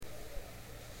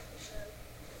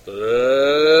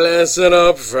Listen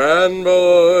up,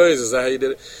 fanboys. Is that how you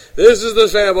did it? This is the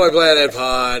Fanboy Planet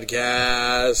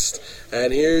Podcast.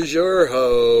 And here's your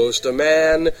host, a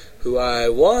man who I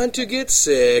want to get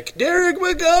sick, Derek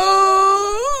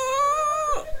McGaw.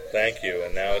 Thank you,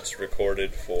 and now it's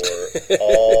recorded for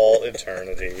all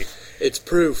eternity. It's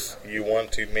proof. You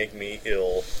want to make me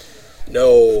ill.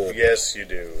 No. Yes, you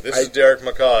do. This is Derek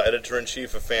McCaw,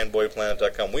 editor-in-chief of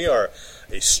FanboyPlanet.com. We are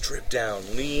a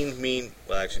stripped-down, lean, mean...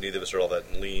 Well, actually, neither of us are all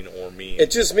that lean or mean.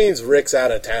 It just means Rick's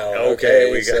out of town.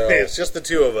 Okay, it's just the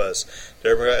two of us.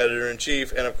 Derek McCaw,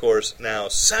 editor-in-chief, and, of course, now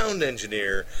sound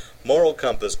engineer, moral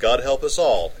compass. God help us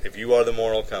all, if you are the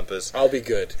moral compass. I'll be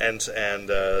good. And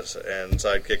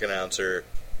sidekick announcer,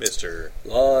 Mr.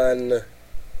 Lon,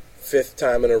 fifth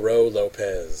time in a row,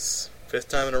 Lopez. Fifth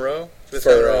time in a row? Fifth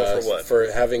time in a row for what? For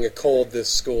having a cold this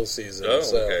school season. Oh,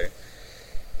 okay.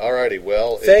 Alrighty,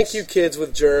 well... Thank you, kids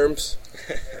with germs.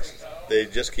 They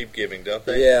just keep giving, don't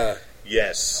they? Yeah.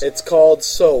 Yes. It's called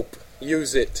soap.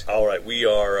 Use it. Alright, we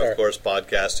are, of course,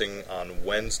 podcasting on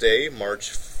Wednesday, March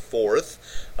 4th,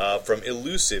 from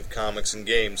Elusive Comics and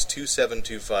Games,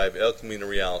 2725 El Camino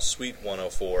Real, Suite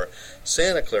 104,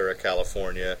 Santa Clara,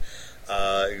 California.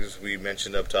 As we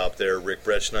mentioned up top there, Rick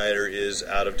Bretschneider is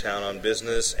out of town on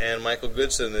business, and Michael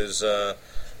Goodson is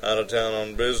out of town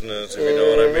on business, if you know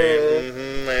what I mean.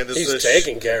 Mm-hmm. He's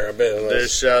taking care of business.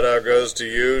 This shout-out goes to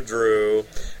you, Drew.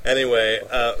 Anyway,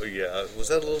 was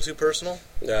that a little too personal?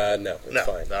 No, it's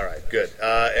fine. All right, good.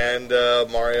 And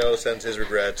Mario sends his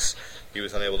regrets. He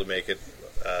was unable to make it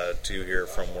to here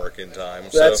from work in time.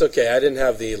 That's okay. I didn't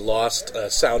have the lost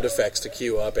sound effects to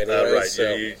cue up anyway. Right.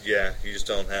 So. You just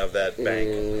don't have that bank.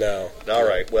 No. All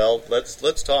right. Well,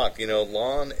 let's talk. You know,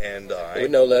 Lon and I.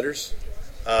 With no letters.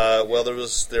 Well, there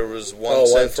was one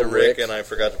sent to Rick, and I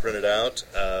forgot to print it out.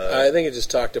 I think it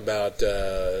just talked about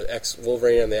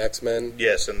Wolverine and the X-Men.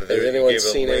 Yes, and has anyone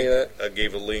seen any of that? I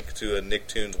gave a link to a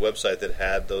Nicktoons website that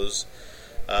had those.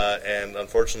 And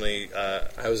unfortunately,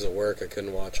 I was at work. I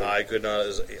couldn't watch them. I could not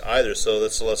either. So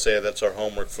let's say that's our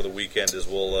homework for the weekend. Is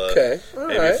we'll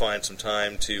maybe find some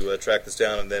time to track this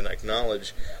down and then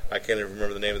acknowledge. I can't even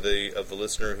remember the name of the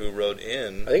listener who wrote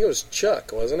in. I think it was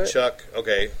Chuck, wasn't it? Chuck.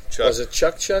 Okay, Chuck. Was it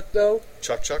Chuck though?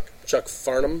 Chuck. Chuck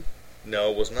Farnham.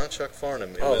 No, it was not Chuck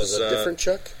Farnham. It was a different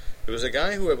Chuck. It was a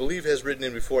guy who I believe has written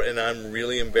in before, and I'm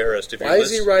really embarrassed. Why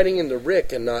is he writing into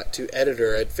Rick and not to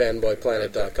editor at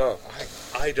fanboyplanet.com?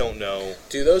 I don't know.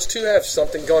 Do those two have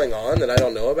something going on that I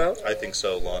don't know about? I think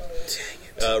so, Lon.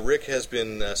 Dang it. Rick has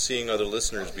been seeing other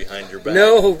listeners behind your back.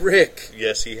 No, Rick.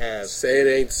 Yes, he has. Say it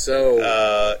ain't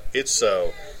so. It's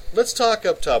so. Let's talk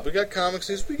up top. We got comics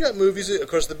news. We got movies. Of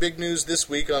course, the big news this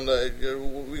week on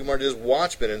the we marked is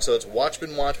Watchmen, and so it's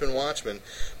Watchmen.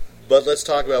 But let's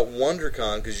talk about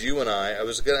WonderCon, because you and I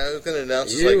was going to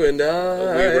announce this you and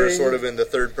I. We were sort of in the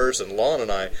third person, Lon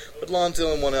and I, but Lon's the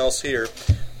only one else here.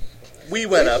 We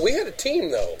went up. We had a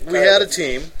team, though. We had a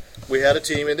team,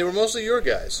 and they were mostly your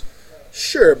guys.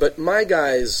 Sure, but my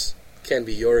guys can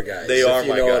be your guys. They are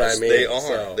my guys. What I mean. They are.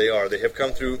 So. They are. They have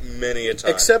come through many a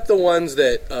time. Except the ones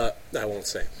that I won't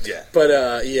say. Yeah.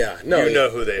 But yeah, no. You know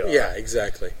who they are. Yeah,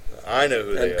 exactly. I know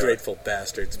who they are. Ungrateful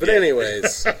bastards. But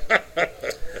anyways.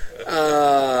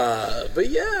 But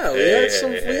yeah, we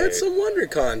had some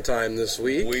WonderCon time this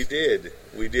week. We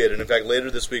did, and in fact, later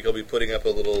this week I'll be putting up a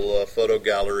little photo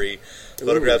gallery,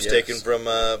 photographs taken from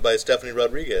by Stephanie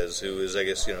Rodriguez, who is, I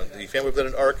guess, the Fanboy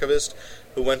Planet archivist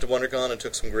who went to WonderCon and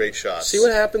took some great shots. See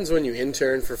what happens when you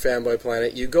intern for Fanboy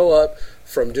Planet? You go up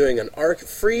from doing an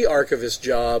free archivist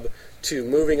job to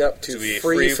moving up to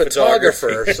free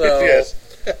photographer. So. Yes.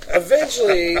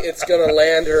 Eventually, it's going to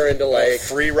land her into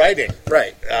free writing,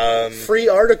 right? Free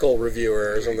article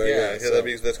reviewer or something. Yeah,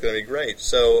 that's going to be great.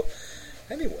 So,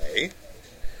 anyway,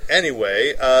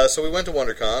 so we went to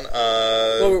WonderCon.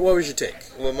 What was your take?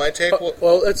 Well, my take.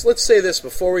 Well, let's say this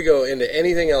before we go into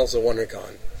anything else at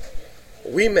WonderCon.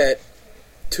 We met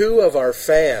two of our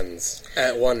fans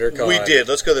at WonderCon. We did.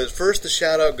 Let's go there. First, the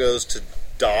shout out goes to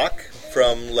Doc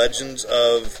from Legends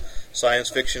of Science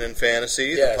Fiction and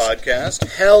Fantasy, the podcast.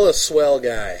 Hell, a swell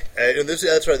guy. And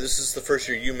that's right. This is the first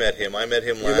year you met him. I met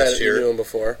him last year. You knew him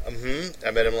before. Mm-hmm.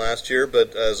 I met him last year,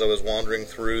 but as I was wandering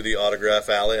through the autograph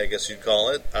alley, I guess you'd call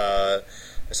it,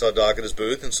 I saw Doc at his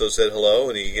booth, and so said hello,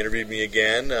 and he interviewed me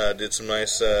again, did some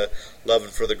nice loving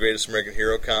for the Greatest American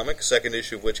Hero comic, second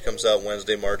issue of which comes out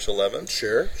Wednesday, March 11th.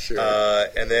 Sure.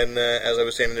 And then, as I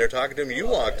was standing there talking to him, you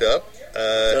walked up.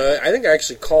 I think I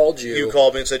actually called you. You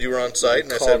called me and said you were on site,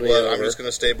 and I said, well, over. I'm just going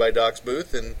to stay by Doc's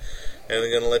booth, and I'm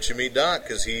going to let you meet Doc,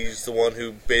 because he's the one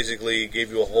who basically gave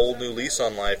you a whole new lease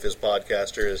on life as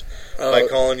podcaster, by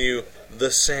calling you the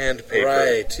Sandpaper.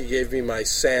 Right, he gave me my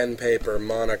Sandpaper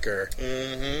moniker.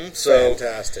 Mm-hmm. So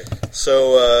fantastic.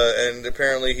 So, and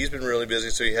apparently he's been really busy,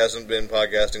 so he hasn't been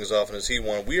podcasting as often as he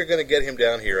wanted. We are going to get him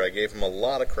down here. I gave him a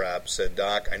lot of crap. Said,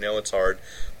 Doc, I know it's hard,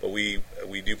 but we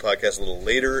do podcast a little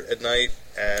later at night.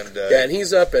 And and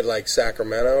he's up at like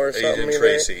Sacramento or something. He's in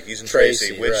Tracy. He's in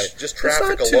Tracy, which right. just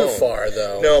traffic it's alone. not too far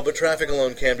though. No, but traffic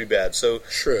alone can be bad. So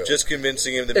true. Just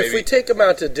convincing him that if we take him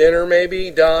out to dinner,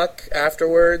 maybe Doc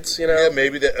afterwards, Yeah,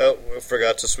 maybe that. Oh,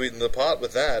 forgot to sweeten the pot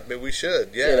with that. Maybe we should.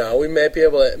 Yeah, we may be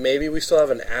able to. Maybe we still have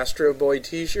an Astro Boy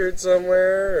T-shirt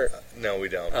somewhere. Or? No, we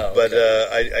don't. Oh, but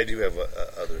okay. I do have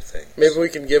other things. Maybe we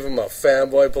can give him a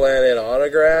Fanboy Planet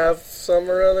autograph some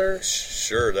or other.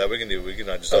 Sure, that we can do. We can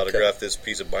just autograph this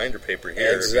piece of binder paper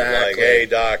here. Exactly. And be like, hey,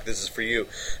 Doc, this is for you.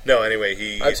 No,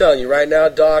 anyway, I'm telling you right now,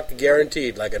 Doc,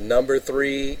 guaranteed, like a number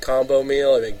 3 combo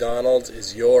meal at McDonald's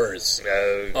is yours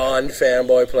on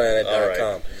fanboyplanet.com.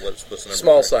 All right. What's the number?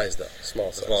 Small size, though.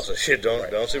 Small size. Shit,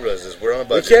 don't supervise this. We're on a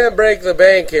budget. We can't break the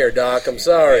bank here, Doc. I'm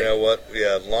sorry. You know what?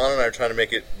 Yeah, Lon and I are trying to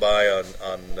make it by on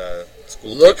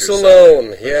school looks teachers'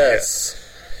 alone, yes.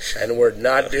 Yeah. And we're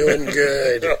not doing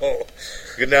good. No.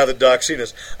 Good now that Doc's seen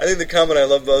us. I think the comment I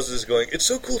love most is going, it's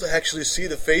so cool to actually see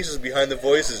the faces behind the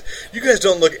voices. You guys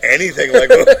don't look anything like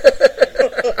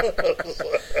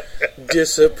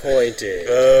Disappointing.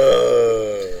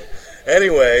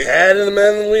 Anyway. Had him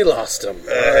and we lost him.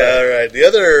 All right. The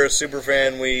other super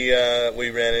fan you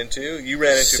ran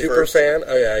into super first. Fan?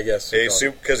 Oh, yeah, I guess.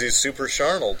 Because he's super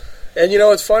Sharnold. And you know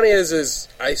what's funny is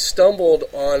I stumbled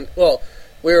on,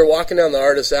 we were walking down the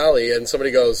artist alley and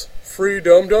somebody goes, free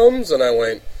dum-dums? And I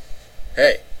went,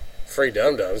 hey, free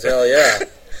dum-dums? Hell yeah.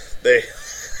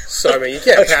 So, I mean, you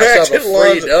can't pass up a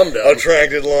free dum-dum.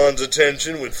 Attracted Lon's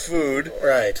attention with food.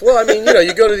 Right. Well, I mean,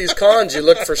 you go to these cons, you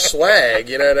look for swag,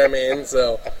 you know what I mean?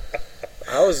 So,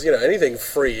 I was, anything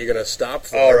free you're going to stop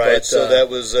for. All right, but, so that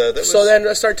was... So then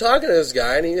I started talking to this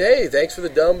guy, and hey, thanks for the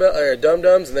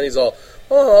dum-dums, and then he's all,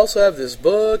 I also have this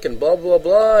book, and blah, blah,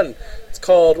 blah, and it's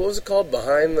called, what was it called,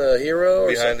 Behind the Hero?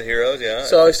 Behind the Heroes, yeah.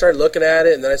 So I started looking at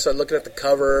it, and then I started looking at the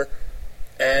cover,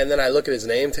 and then I look at his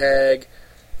name tag,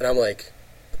 and I'm like,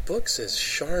 the book says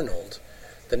Sharnold.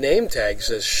 The name tag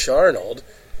says Sharnold.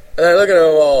 And I look at him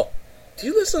all, do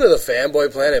you listen to the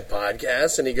Fanboy Planet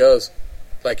podcast? And he goes,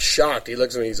 like, shocked. He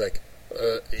looks at me, he's like,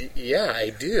 yeah, I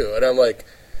do. And I'm like,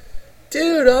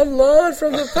 dude, I'm Lon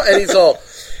from the... And he's all,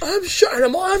 I'm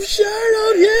Sharnold,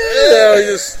 yeah.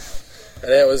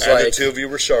 And it was and the two of you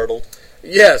were Shardled.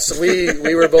 Yes, we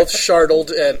were both Shardled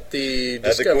at the Discovery.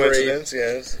 At the coincidence,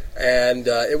 yes. And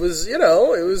it was, it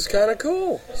was kind of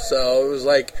cool. So it was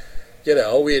like,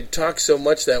 we had talked so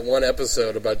much that one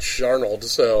episode about Sharnold,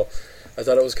 so I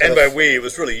thought it was kind of... And by we, it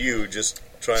was really you just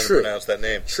trying to pronounce that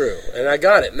name. True, and I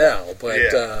got it now, but...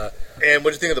 Yeah. And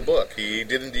what do you think of the book? He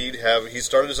did indeed he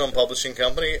started his own publishing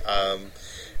company.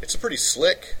 It's a pretty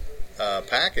slick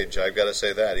package, I've got to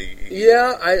say that.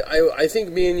 I think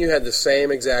me and you had the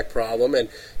same exact problem, and,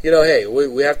 hey,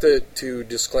 we have to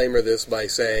disclaimer this by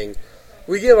saying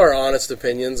we give our honest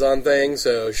opinions on things,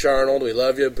 so Sharnold, we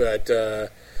love you, but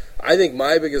I think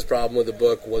my biggest problem with the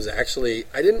book was actually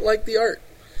I didn't like the art.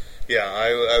 Yeah,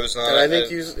 I was not... And I think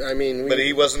but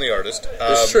he wasn't the artist.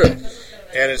 It's true.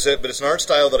 And it's an art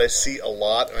style that I see a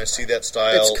lot, and I see that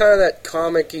style... It's kind of that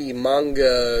comic-y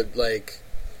manga,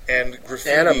 and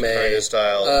graffiti anime kind of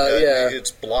style. Yeah.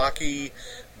 It's blocky,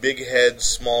 big heads,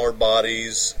 smaller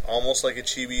bodies, almost like a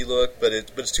chibi look, but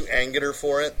it's too angular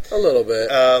for it. A little bit.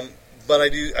 But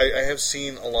I have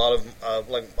seen a lot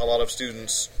of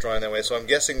students drawing that way, so I'm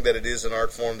guessing that it is an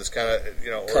art form that's kind of,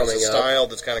 or it's a style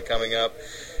that's kind of coming up.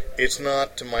 It's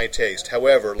not to my taste.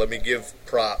 However, let me give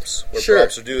props where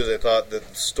props are due. Is I thought that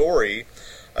the story,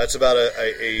 it's about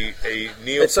a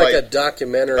neophyte. It's like a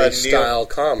documentary style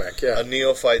comic, yeah. A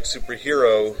neophyte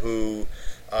superhero who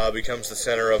becomes the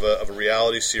center of a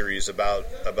reality series about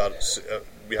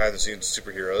behind the scenes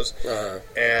superheroes. Uh-huh.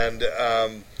 And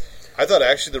I thought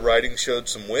actually the writing showed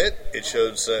some wit. It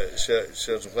showed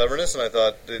some cleverness, and I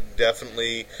thought that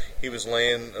definitely he was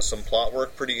laying some plot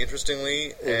work pretty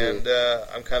interestingly. Mm-hmm. And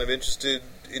I'm kind of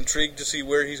intrigued to see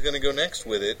where he's going to go next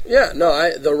with it. Yeah,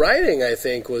 no, the writing I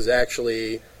think was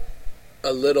actually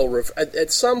a little.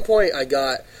 At some point, I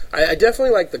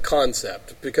definitely liked the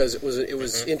concept because it was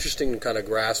mm-hmm. interesting to kind of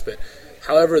grasp it.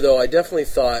 However, though, I definitely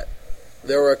thought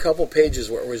there were a couple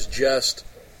pages where it was just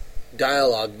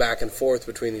dialogue back and forth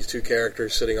between these two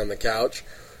characters sitting on the couch,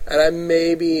 and I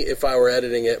maybe, if I were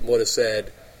editing it, would have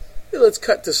said, hey, let's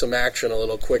cut to some action a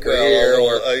little quicker here,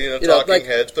 talking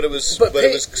heads. But it was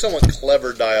somewhat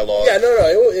clever dialogue. Yeah, no,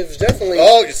 it was definitely.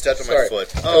 Oh, you stepped on my foot.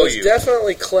 Oh, it was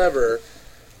definitely clever,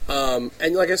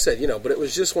 And like I said, but it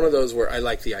was just one of those where I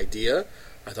liked the idea.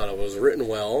 I thought it was written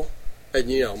well. And,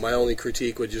 my only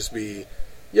critique would just be,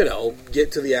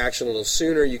 get to the action a little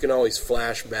sooner. You can always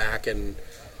flash back and,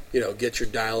 get your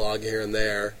dialogue here and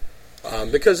there.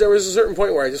 Because there was a certain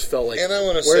point where I just felt like,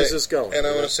 where's this going? And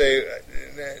I want to say,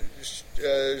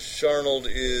 Sharnold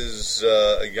is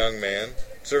a young man,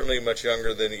 certainly much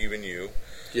younger than even you.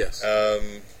 Yes.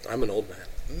 I'm an old man.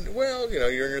 Well,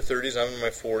 you're in your 30s, I'm in my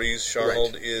 40s.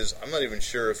 Sharnold is, I'm not even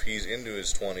sure if he's into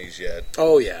his 20s yet.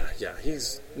 Oh, yeah,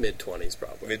 he's mid-20s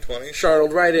probably. Mid-20s?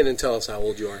 Sharnold, write in and tell us how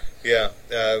old you are. Yeah,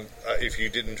 if you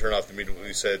didn't turn off the meter,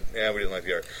 we said, we didn't like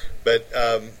the art. But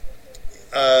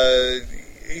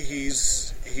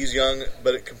he's young,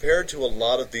 but compared to a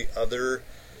lot of the other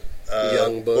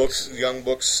young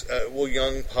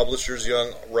publishers,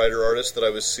 young writer-artists that I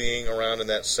was seeing around in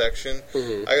that section,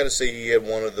 I got to say he had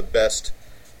one of the best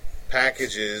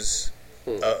packages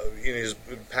in his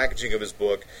packaging of his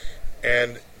book,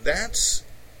 and that's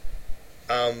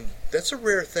a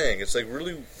rare thing.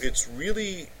 It's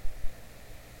really.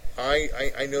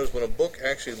 I notice when a book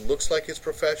actually looks like it's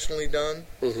professionally done,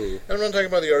 and I'm not talking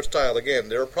about the art style. Again,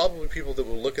 there are probably people that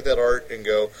will look at that art and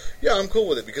go, "Yeah, I'm cool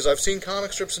with it," because I've seen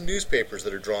comic strips and newspapers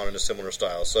that are drawn in a similar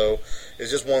style. So it's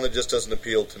just one that just doesn't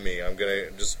appeal to me. I'm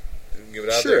gonna just give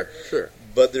it out there. Sure.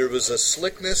 But there was a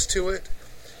slickness to it.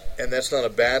 And that's not a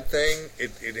bad thing.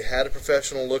 It had a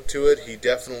professional look to it. He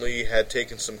definitely had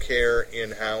taken some care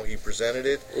in how he presented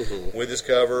it with his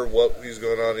cover, what he's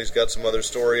going on. He's got some other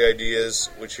story ideas,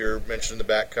 which you're mentioning in the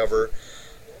back cover.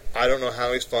 I don't know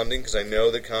how he's funding, because I know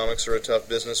that comics are a tough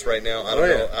business right now. I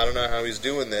don't know how he's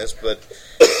doing this, but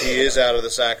he is out of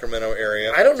the Sacramento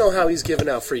area. I don't know how he's giving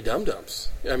out free dum-dums.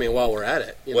 I mean, while we're at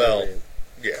it. You know what I mean?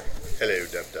 Yeah. Hello,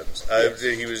 dum-dums.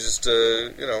 He was just,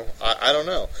 I don't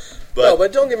know.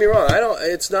 But don't get me wrong. I don't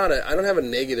have a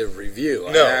negative review.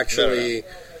 No,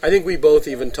 I think we both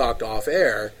even talked off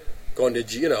air, going to,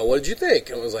 what did you think?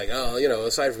 And it was like,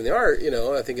 aside from the art,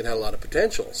 I think it had a lot of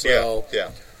potential. So, yeah.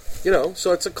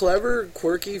 So it's a clever,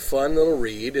 quirky, fun little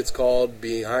read. It's called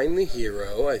Behind the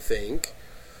Hero, I think.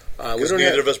 Because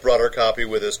neither of us brought our copy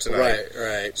with us tonight.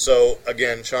 Right. So,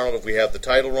 again, Charlotte, if we have the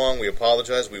title wrong, we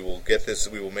apologize. We will get this.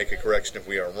 We will make a correction if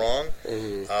we are wrong.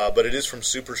 But it is from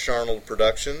Super Charnold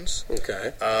Productions.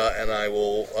 Okay. And I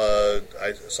will,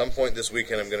 at some point this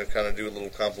weekend, I'm going to kind of do a little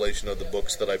compilation of the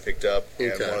books that I picked up.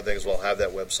 And one of the things, we'll have that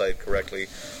website correctly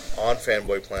on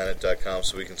fanboyplanet.com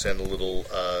so we can send a little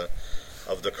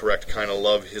of the correct kind of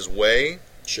love his way.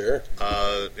 Sure.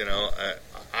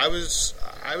 I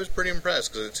was pretty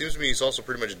impressed, because it seems to me he's also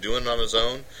pretty much doing it on his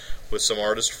own with some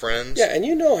artist friends. Yeah, and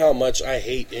you know how much I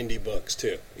hate indie books,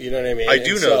 too. You know what I mean? I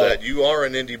do know that. You are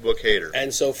an indie book hater.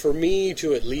 And so for me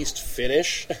to at least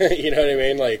finish, you know what I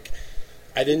mean? Like,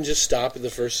 I didn't just stop at the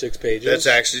first 6 pages. That's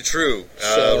actually true.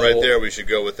 Right there, we should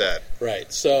go with that.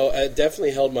 Right. So it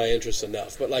definitely held my interest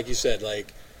enough. But like you said,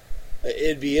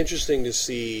 it'd be interesting to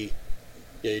see,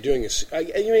 you're doing it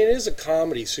is a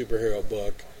comedy superhero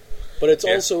book. But it's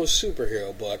also a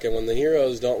superhero book, and when the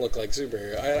heroes don't look like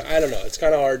superheroes, I don't know. It's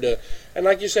kind of hard to... And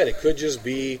like you said, it could just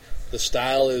be the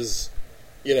style is,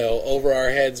 over our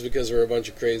heads because we're a bunch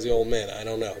of crazy old men. I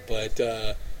don't know. But,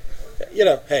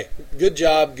 hey, good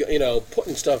job,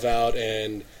 putting stuff out,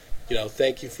 and,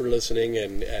 thank you for listening,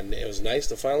 and it was nice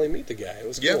to finally meet the guy. It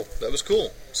was cool. Yeah, that was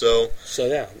cool. So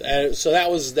that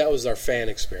was our fan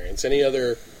experience. Any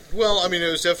other... Well, I mean, it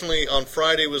was definitely, on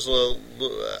Friday was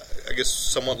I guess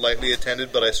somewhat lightly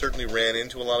attended, but I certainly ran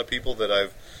into a lot of people that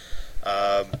I've,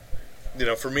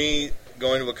 for me,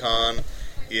 going to a con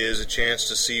is a chance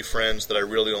to see friends that I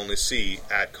really only see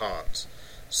at cons.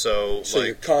 So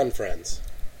your con friends?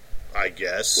 I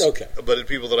guess. Okay. But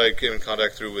people that I came in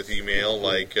contact through with email,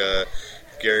 like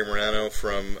Gary Morano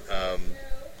from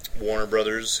Warner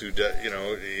Brothers, who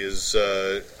is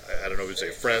I don't know if you'd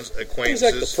say friends, acquaintances.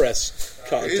 He's like the press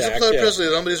contact. He's a press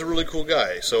liaison, but he's a really cool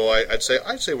guy. So I'd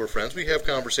say we're friends. We have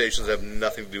conversations that have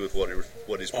nothing to do with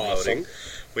what he's promoting. Awesome.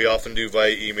 We often do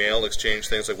via email, exchange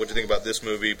things like, what do you think about this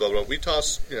movie, blah, blah, blah. We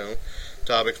toss,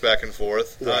 topics back and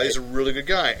forth. Right. He's a really good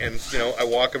guy. And, I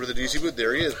walk over to the DC booth,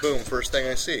 there he is, boom, first thing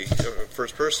I see.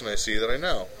 First person I see that I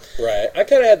know. Right. I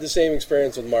kind of had the same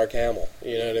experience with Mark Hamill,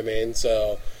 you know what I mean?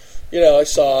 So... I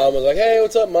saw him. I was like, "Hey,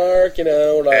 what's up, Mark?"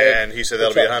 And he said,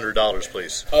 "That'll be $100,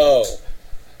 please." Oh,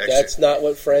 that's not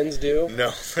what friends do.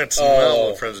 No, that's not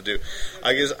what friends do.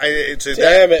 I guess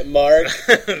Damn it, Mark!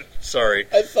 Sorry,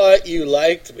 I thought you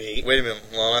liked me. Wait a minute,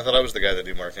 Lon. I thought I was the guy that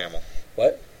knew Mark Hamill.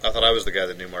 What? I thought I was the guy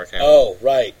that knew Mark Hamill. Oh,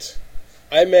 right.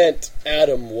 I meant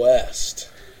Adam West.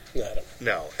 I don't know.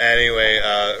 No. Anyway,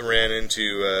 ran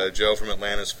into Joe from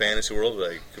Atlanta's Fantasy World,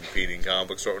 a competing comic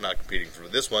book store. Not competing for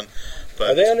this one,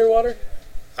 but are they underwater?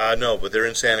 No, but they're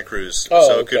in Santa Cruz, Oh,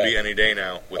 so it okay. could be any day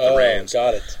now with the rains.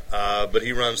 Got it. But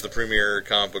he runs the premier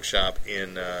comic book shop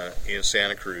in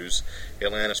Santa Cruz,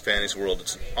 Atlanta's Fantasy World.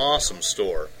 It's an awesome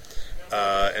store.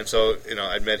 And so,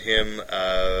 I'd met him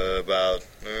about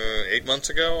 8 months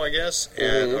ago, I guess,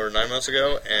 or 9 months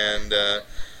ago, and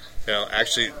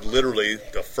actually, literally,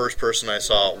 the first person I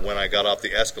saw when I got off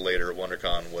the escalator at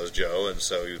WonderCon was Joe, and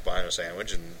so he was buying a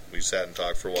sandwich, and we sat and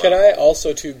talked for a while. Can I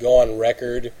also, too, go on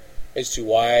record as to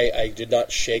why I did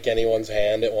not shake anyone's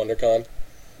hand at WonderCon?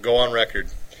 Go on record.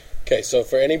 Okay, so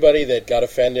for anybody that got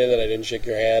offended that I didn't shake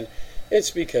your hand,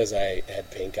 it's because I had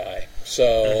pink eye.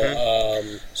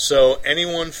 So, So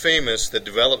anyone famous that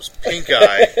develops pink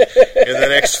eye in the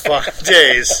next 5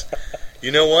 days,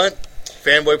 you know what?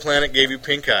 Fanboy Planet gave you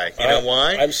pink eye. You know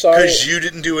why? I'm sorry. Because you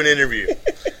didn't do an interview.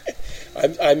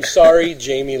 I'm sorry,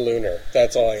 Jamie Lunar.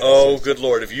 That's all I got. Oh, good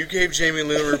Lord. If you gave Jamie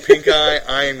Lunar pink eye,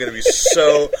 I am going to be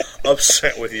so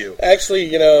upset with you. Actually,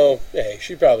 hey,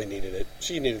 she probably needed it.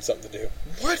 She needed something to do.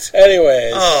 What?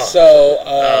 Anyways,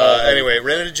 Anyway,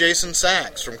 ran into Jason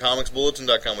Sachs from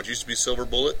comicsbulletin.com, which used to be Silver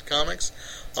Bullet Comics.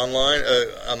 Online,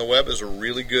 on the web, is a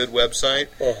really good website.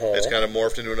 It's kind of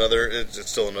morphed into another.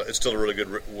 It's still a really good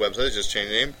website. It's just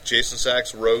changed the name. Jason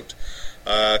Sachs wrote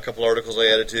a couple articles I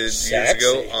edited years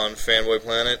ago on Fanboy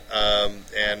Planet,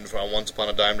 and on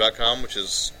OnceUponADime.com, which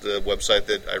is the website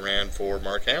that I ran for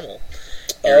Mark Hamill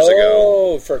years ago.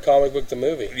 Oh, for Comic Book the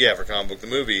Movie. Yeah, for Comic Book the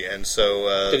Movie, and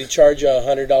so did he charge you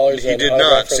 $100? He did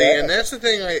not. See, and that's the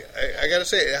thing. I got to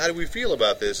say, how do we feel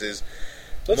about this?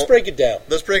 Let's break it down.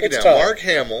 Let's break it down.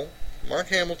 Time. Mark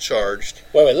Hamill charged.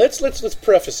 Wait. Let's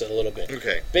preface it a little bit.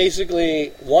 Okay.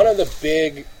 Basically, one of the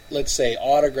big, let's say,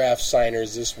 autograph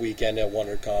signers this weekend at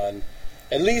WonderCon,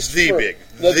 at least the big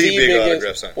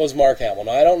autograph signer was Mark Hamill.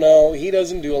 Now I don't know. He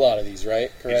doesn't do a lot of these,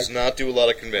 right? Correct. He does not do a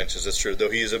lot of conventions. That's true. Though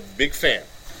he is a big fan.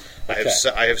 Okay.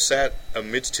 I have sat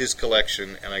amidst his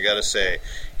collection, and I got to say,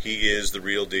 he is the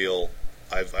real deal.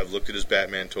 I've looked at his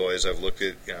Batman toys. I've looked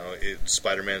at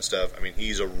Spider-Man stuff. I mean,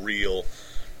 he's a real,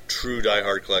 true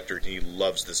diehard collector, and he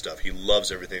loves this stuff. He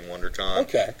loves everything WonderCon,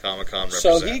 Comic-Con represents.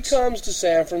 So he comes to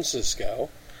San Francisco,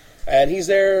 and he's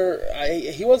there.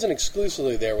 He wasn't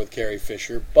exclusively there with Carrie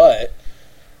Fisher, but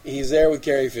he's there with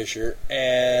Carrie Fisher,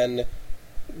 and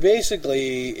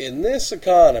basically in this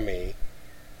economy,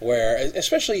 where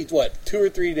especially 2 or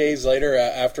 3 days later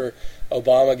after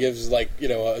Obama gives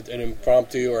an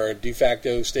impromptu or a de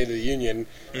facto State of the Union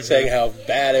saying how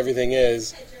bad everything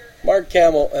is, Mark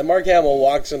Hamill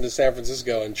walks into San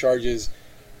Francisco and charges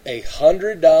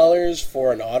 $100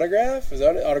 for an autograph. Is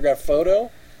that an autograph photo?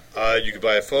 You could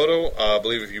buy a photo. I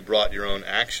believe if you brought your own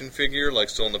action figure, like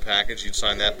still in the package, you'd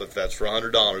sign that, but that's for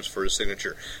 $100 for a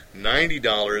signature.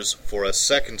 $90 for a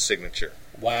second signature.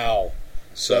 Wow.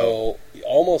 So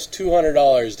almost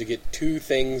 $200 to get 2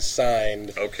 things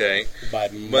signed. Okay. By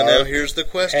But Mark now here's the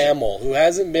question. Hamill, who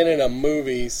hasn't been in a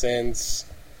movie since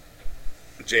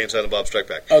Jay and Silent Bob Strike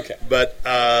Back. Okay. But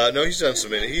no, he's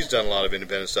done a lot of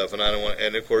independent stuff, and I don't want.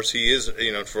 And of course, he is.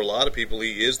 For a lot of people,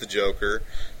 he is the Joker,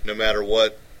 no matter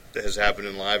what has happened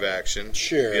in live action.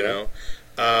 Sure.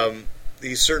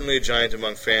 He's certainly a giant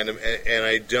among fandom, and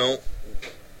I don't.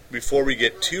 Before we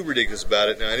get too ridiculous about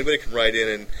it, now anybody can write in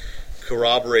and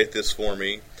corroborate this for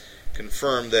me,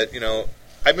 confirm that,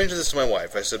 I mentioned this to my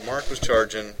wife. I said Mark was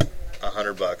charging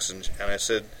 $100, and I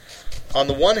said, on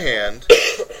the one hand,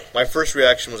 my first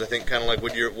reaction was, I think, kind of like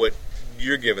what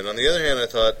you're giving. On the other hand, I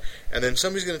thought, and then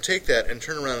somebody's going to take that and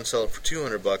turn around and sell it for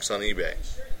 $200 on eBay.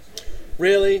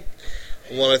 Really?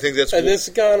 Well, I think that's in this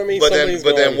economy. But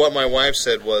then what my wife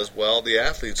said was, well, the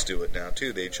athletes do it now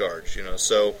too. They charge,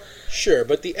 so. Sure,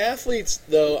 but the athletes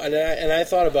though, and I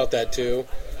thought about that too.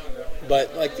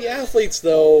 But the athletes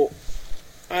though,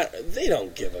 they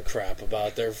don't give a crap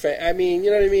about their I mean, you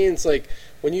know what I mean? It's like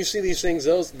when you see these things,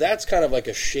 that's kind of like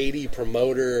a shady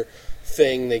promoter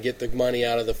thing. They get the money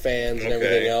out of the fans and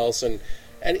everything else, and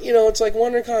it's like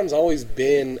WonderCon's always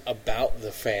been about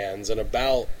the fans and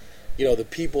about the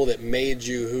people that made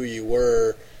you who you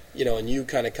were, and you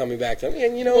kind of coming back to them.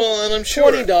 And, and I'm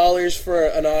sure $20 for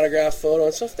an autograph photo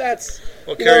and stuff, that's...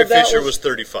 Well, Carrie Fisher was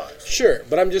 $35. Sure,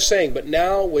 but I'm just saying, but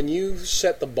now when you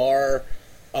set the bar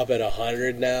up at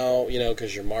 $100 now,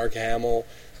 because you're Mark Hamill,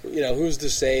 who's to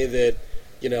say that,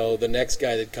 the next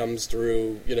guy that comes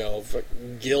through,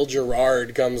 Gil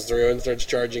Gerard comes through and starts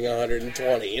charging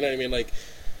 $120, you know what I mean?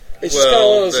 It's just kind of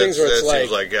one of those things where it's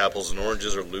seems like apples and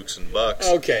oranges or Lukes and Bucks.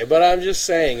 Okay, but I'm just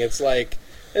saying, it's like,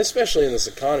 especially in this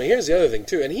economy. Here's the other thing,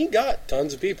 too. And he got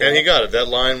tons of people. And he got it. That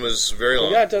line was very long.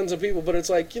 He got tons of people, but it's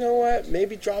like, you know what?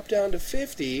 Maybe drop down to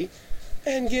 50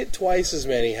 and get twice as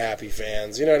many happy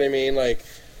fans. You know what I mean? Like,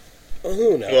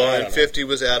 who knows? Well, and 50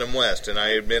 was Adam West, and I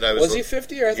admit I was... Was he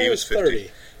 50 or I thought he was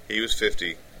 30? He was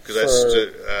 50, because I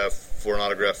stood for an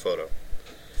autograph photo.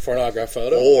 For an autograph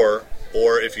photo?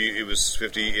 Or if it was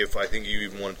 50, if I think you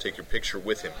even want to take your picture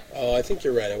with him. Oh, I think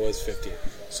you're right. It was 50.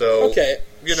 So, okay,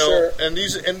 sure. and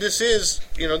this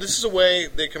is a way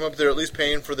they come up. They're at least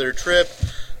paying for their trip,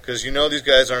 because these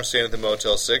guys aren't staying at the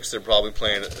Motel 6. They're probably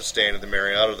staying at the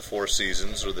Marriott or the Four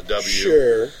Seasons or the W.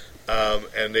 Sure.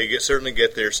 And they certainly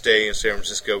get their stay in San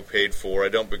Francisco paid for. I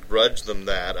don't begrudge them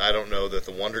that. I don't know that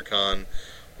the WonderCon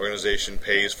organization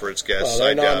pays for its guests. Well,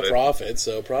 I they're doubt non-profit,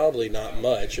 so probably not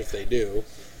much if they do.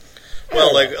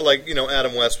 Well,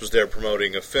 Adam West was there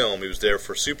promoting a film. He was there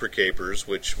for Super Capers,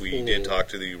 which we did talk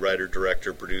to the writer,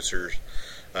 director, producer,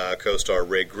 co-star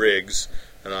Ray Griggs,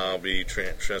 and I'll be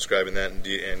transcribing that and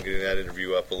getting that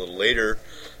interview up a little later,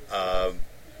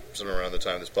 somewhere around the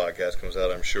time this podcast comes out,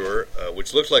 I'm sure,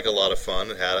 which looks like a lot of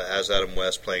fun. It has Adam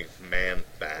West playing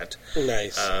Man-Bat,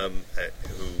 nice,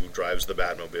 who drives the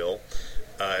Batmobile,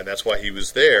 and that's why he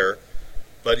was there.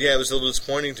 But yeah, it was a little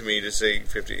disappointing to me to say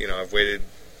 50. I've waited.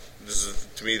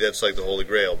 To me, that's like the Holy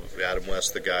Grail. Adam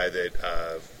West, the guy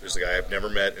that is the guy I've never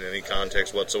met in any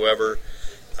context whatsoever.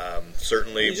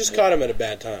 Certainly, you just caught him at a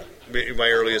bad time. My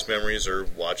earliest memories are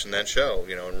watching that show,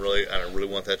 and I really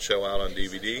want that show out on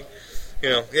DVD.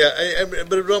 But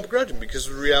I don't begrudge him, because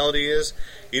the reality is,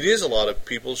 it is a lot of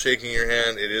people shaking your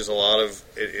hand. It is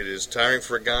it is tiring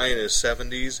for a guy in his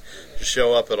 70s to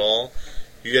show up at all.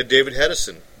 You got David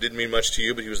Hedison. Didn't mean much to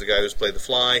you, but he was the guy who's played the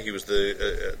Fly. He was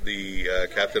the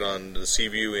captain on the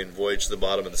Seaview in Voyage to the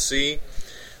Bottom of the Sea.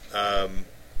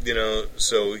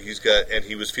 So he's got, and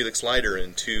he was Felix Leiter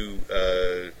in two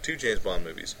James Bond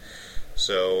movies.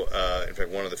 So, in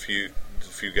fact, one of the few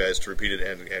guys to repeat it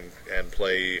and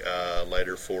play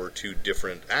Leiter for two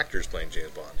different actors playing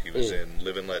James Bond. He was in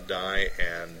Live and Let Die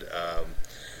and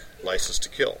License to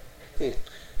Kill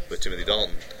with Timothy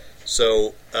Dalton.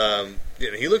 So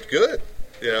he looked good.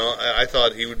 I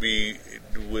thought he would be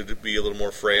a little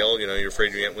more frail. You're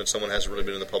afraid when someone hasn't really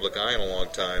been in the public eye in a long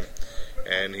time,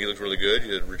 and he looked really good.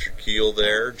 You had Richard Kiel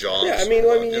there, Jaws. Yeah,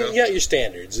 you got your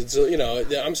standards. It's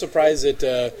I'm surprised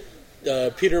that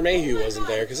Peter Mayhew wasn't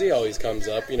there, because he always comes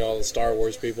up. All the Star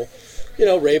Wars people.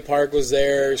 Ray Park was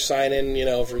there signing,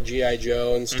 for G.I.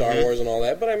 Joe and Star Wars and all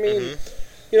that. But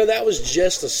that was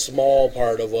just a small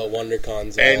part of what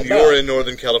WonderCon's all about. And you're in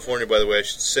Northern California, by the way, I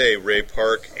should say. Ray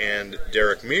Park and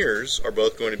Derek Mears are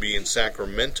both going to be in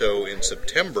Sacramento in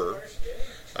September,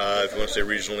 if you want to say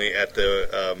regionally, at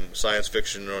the science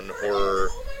fiction and horror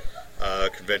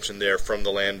convention there,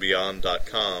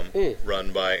 FromTheLandBeyond.com,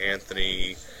 run by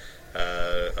Anthony,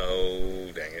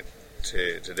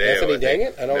 Today, Anthony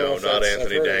Dangit? I don't know. No, not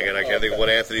Anthony Dangit. I can't think of what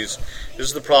Anthony's. This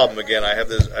is the problem again. I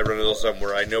run into this something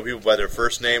where I know people by their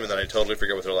first name and then I totally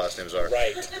forget what their last names are.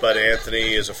 Right. But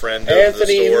Anthony is a friend of the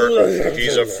store.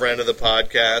 He's a friend of the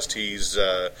podcast. He's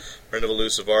a friend of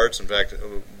Elusive Arts. In fact,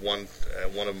 one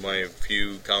of my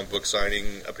few comic book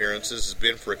signing appearances has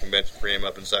been for a convention for him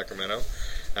up in Sacramento,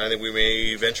 and I think we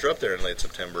may venture up there in late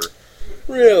September.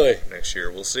 Really? Next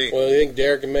year, we'll see. Well, you think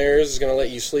Derek Mears is going to let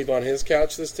you sleep on his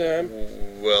couch this time?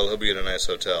 Well, he'll be in a nice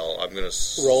hotel. I'm going to...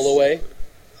 Roll away?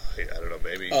 I don't know,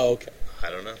 maybe. Oh, okay.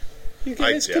 I don't know. You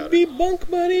guys could be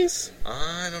bunk buddies.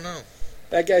 I don't know.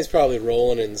 That guy's probably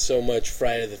rolling in so much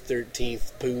Friday the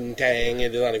 13th poontang,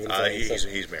 it's not even funny.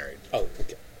 He's married. Oh,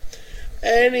 okay.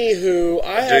 Anywho,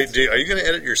 are you going to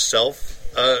edit yourself?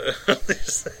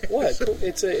 What?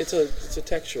 It's a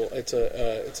textual. It's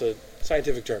a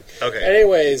scientific term. Okay.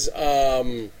 Anyways,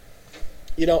 I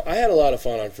had a lot of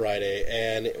fun on Friday,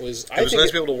 and it was nice to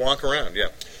be able to walk around. Yeah.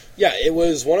 Yeah, it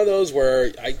was one of those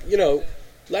where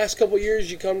last couple of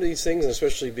years you come to these things, and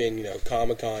especially being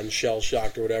Comic-Con, shell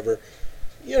shocked or whatever.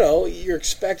 You're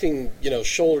expecting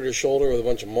shoulder to shoulder with a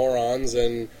bunch of morons,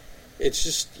 and it's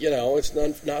just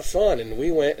it's not fun. And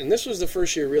we went, and this was the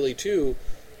first year really too,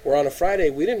 where on a Friday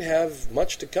we didn't have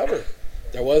much to cover.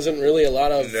 There wasn't really a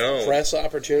lot of press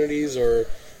opportunities or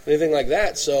anything like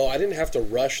that, so I didn't have to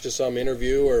rush to some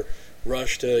interview or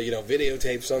rush to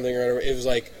videotape something or whatever. It was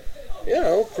like,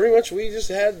 pretty much we just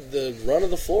had the run of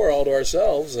the floor all to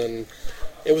ourselves, and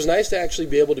it was nice to actually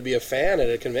be able to be a fan at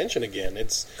a convention again. And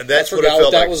that's what it felt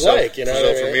what that like. was so, like.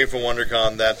 So for me, for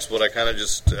WonderCon, that's what I kind of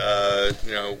just,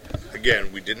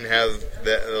 again, we didn't have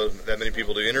that many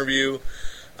people to interview.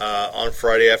 On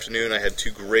Friday afternoon, I had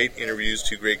two great interviews,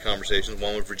 two great conversations.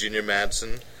 One with Virginia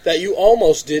Madsen. That you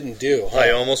almost didn't do, huh? I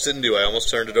almost didn't do. I almost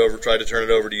tried to turn it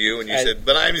over to you, and you said,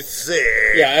 "But I'm sick."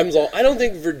 Yeah, I don't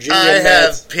think Virginia. I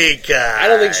have pink eye. I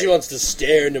don't think she wants to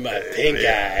stare into my pink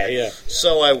eye. Yeah.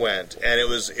 So I went, and it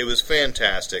was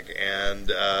fantastic.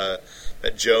 And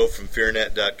met Joe from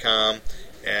FearNet.com,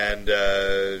 and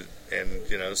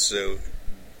so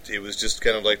it was just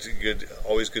kind of like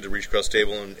always good to reach across the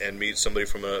table and meet somebody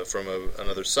from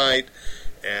another site,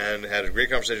 and had a great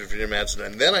conversation with Virginia Madsen.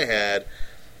 And then I had.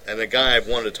 And a guy I've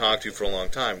wanted to talk to for a long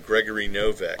time, Gregory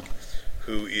Novak,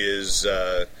 who is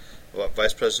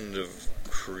Vice President of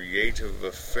Creative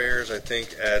Affairs, I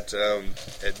think, at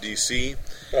DC.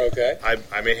 Okay.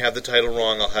 I may have the title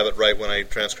wrong. I'll have it right when I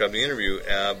transcribe the interview.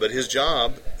 But his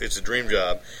job, it's a dream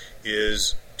job,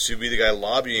 is to be the guy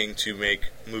lobbying to make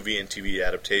movie and TV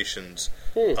adaptations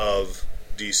of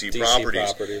DC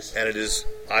properties. And it is,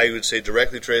 I would say,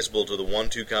 directly traceable to the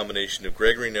 1-2 combination of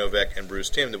Gregory Novak and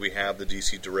Bruce Timm that we have the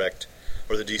DC Direct,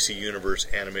 or the DC Universe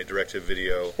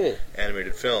direct-to-video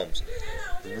animated films.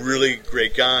 Really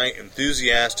great guy,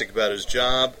 enthusiastic about his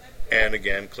job, and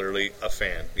again, clearly a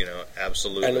fan,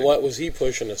 absolutely. And what was he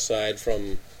pushing aside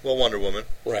from... Well, Wonder Woman.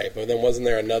 Right, but then wasn't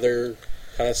there another...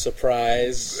 kind of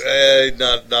surprise?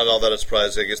 Not all that a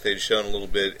surprise. I guess they'd shown a little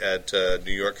bit at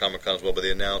New York Comic Con as well, but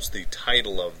they announced the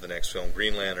title of the next film,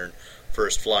 Green Lantern,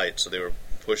 First Flight, so they were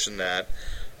pushing that.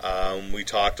 We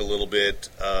talked a little bit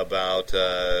about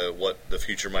what the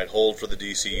future might hold for the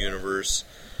DC Universe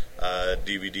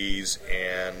DVDs,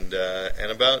 and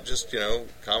about just,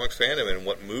 comics fandom and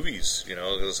what movies,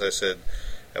 as I said,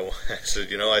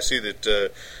 I see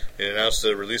that... It announced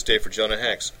the release date for Jonah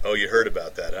Hex. Oh, you heard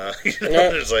about that, huh?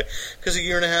 It's like, because a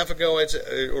year and a half ago,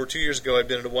 or 2 years ago, I'd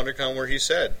been at a WonderCon where he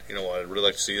said, what I'd really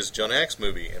like to see is Jonah Hex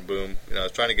movie, and boom, I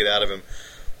was trying to get out of him.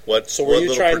 So were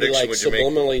you trying to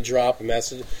subliminally drop a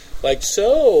message? I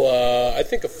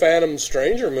think a Phantom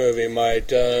Stranger movie might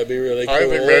be really cool. I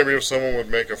think maybe if someone would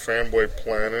make a Fanboy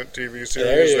Planet TV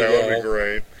series, that would be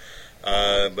great.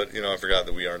 But I forgot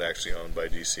that we aren't actually owned by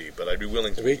DC. But I'd be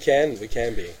willing to. We can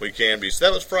be. We can be. So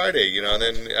that was Friday, and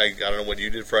then I don't know what you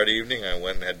did Friday evening. I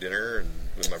went and had dinner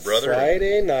with my brother.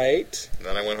 Friday night. And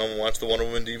then I went home and watched the Wonder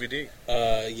Woman DVD.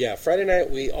 Friday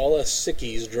night we all us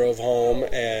sickies drove home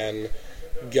and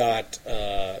got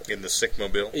in the sick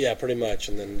mobile. Yeah, pretty much,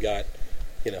 and then got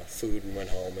food and went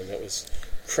home, and it was.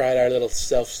 Cried our little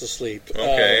selves to sleep.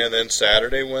 Okay, and then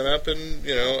Saturday went up, and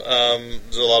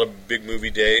there's a lot of big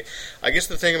movie day. I guess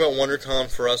the thing about WonderCon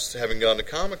for us having gone to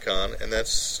Comic Con, and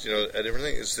that's a different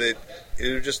thing, is that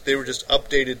they were just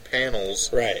updated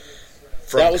panels. Right.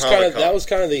 From that was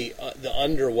Comic-Con. the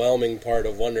underwhelming part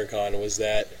of WonderCon was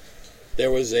that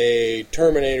there was a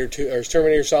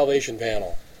Terminator Salvation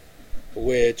panel,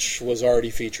 which was already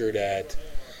featured at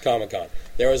Comic Con.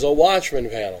 There was a Watchmen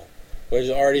panel, which is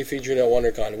already featured at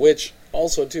WonderCon, which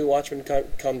also, too, Watchmen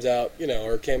comes out,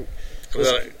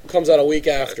 comes out a week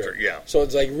after. Yeah. So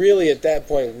it's like, really, at that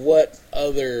point, what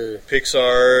other...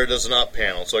 Pixar does not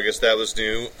panel, so I guess that was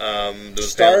new. There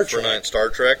was Star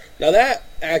Trek. Now, that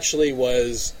actually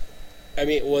was...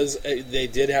 they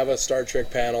did have a Star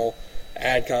Trek panel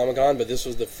at Comic-Con, but this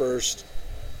was the first...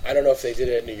 I don't know if they did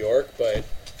it at New York, but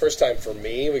first time for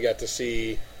me, we got to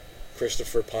see...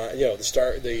 Christopher Pine,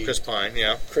 Chris Pine,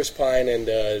 yeah. Chris Pine and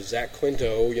Zach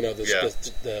Quinto,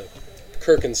 the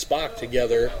Kirk and Spock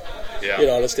together,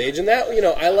 on a stage. And that,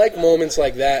 I like moments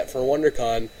like that for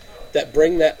WonderCon that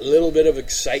bring that little bit of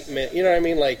excitement. You know what I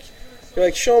mean? Like, you're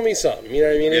like, show me something. You know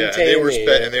what I mean? Yeah, Entertain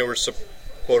me. And they were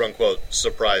quote unquote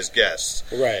surprise guests.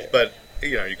 Right. But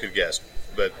you could guess.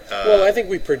 But well, I think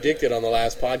we predicted on the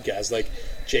last podcast, like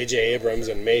J.J. Abrams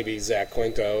and maybe Zach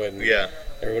Quinto and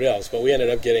everybody else. But we ended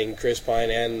up getting Chris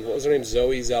Pine and, what was her name,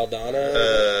 Zoe Saldana?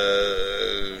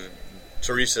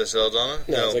 Teresa Saldana?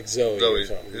 No, it's like Zoe or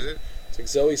something. Is it? It's like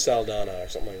Zoe Saldana or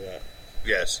something like that.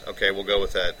 Yes. Okay, we'll go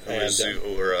with that.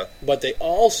 Uhura. But they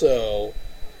also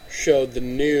showed the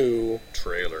new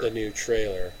trailer.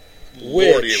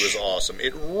 Lordy, it was awesome.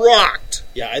 It rocked!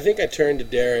 Yeah, I think I turned to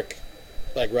Derek,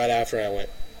 right after, and I went,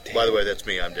 damn. By the way, that's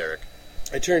me. I'm Derek.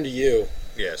 I turned to you.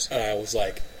 Yes. And I was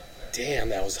like, damn,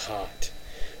 that was hot.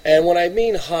 And when I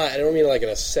mean hot, I don't mean like in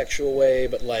a sexual way,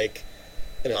 but like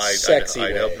in a sexy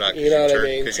way. I hope not. You know what I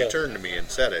mean? Because you turned to me and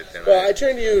said it. And I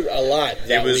turned to you a lot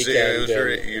that weekend.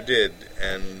 You did.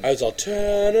 And I was all,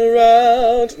 turn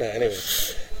around. No, anyway.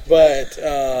 But,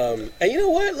 and you know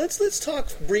what? Let's talk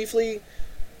briefly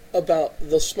about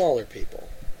the smaller people.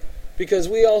 Because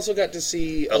we also got to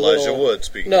see Elijah Wood,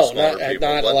 speaking of smaller people.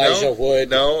 No, not Elijah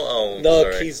Wood. No? Oh,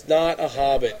 look, sorry. he's not a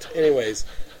hobbit. Anyways,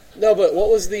 No, but what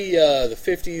was the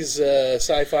 50s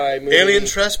sci-fi movie? Alien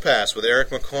Trespass with Eric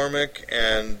McCormick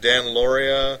and Dan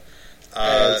Lauria.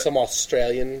 And some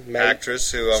Australian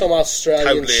actress who some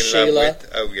Australian Sheila.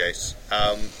 Oh, yes.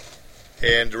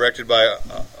 And directed by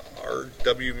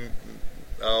R.W.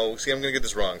 Oh, see, I'm going to get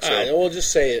this wrong. So we'll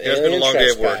just say it. It's been a long day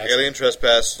of work. Alien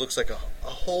Trespass looks like a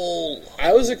whole.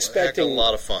 I was expecting a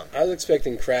lot of fun. I was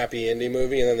expecting crappy indie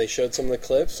movie, and then they showed some of the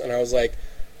clips, and I was like,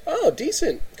 "Oh,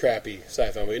 decent crappy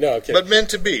sci-fi movie." No, okay. But meant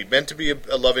to be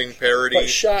a loving parody. But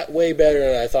shot way better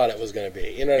than I thought it was going to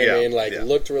be. You know what I mean? Like, it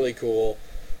looked really cool.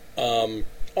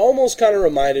 Almost kind of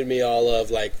reminded me all of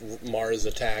like Mars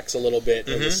Attacks a little bit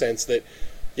in the sense that,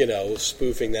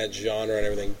 spoofing that genre and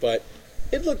everything, but.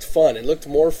 It looked fun. It looked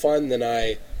more fun than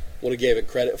I would have gave it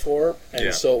credit for.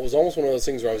 And so it was almost one of those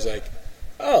things where I was like,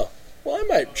 oh, well, I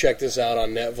might check this out on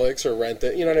Netflix or rent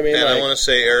it. You know what I mean? And I want to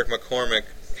say Eric McCormick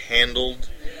handled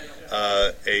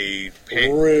an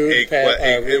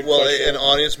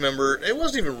audience member. It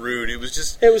wasn't even rude. It was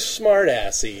just... It was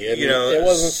smart-assy. It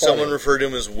wasn't funny. Someone referred to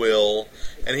him as Will,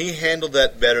 and he handled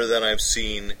that better than I've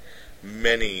seen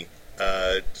many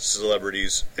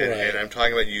celebrities. And I'm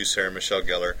talking about you, Sarah Michelle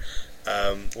Gellar.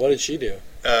 What did she do?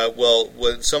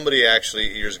 When somebody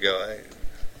actually years ago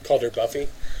called her Buffy.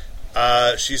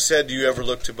 She said, "Do you ever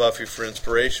look to Buffy for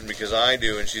inspiration?" Because I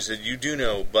do, and she said, "You do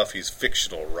know Buffy's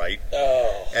fictional, right?"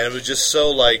 Oh, and it was just so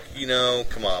like,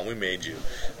 come on, we made you.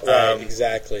 Right,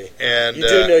 exactly. And you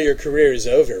do know your career is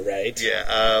over, right?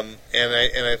 Yeah.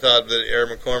 And I thought that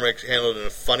Eric McCormick handled it in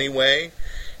a funny way,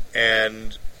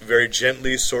 and very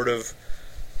gently, sort of.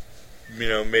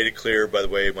 Made it clear, by the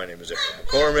way, my name is Eric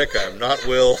McCormick, I'm not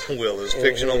Will. Will is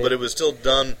fictional, but it was still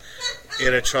done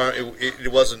in a charm.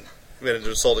 It wasn't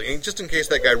insulting. Just in case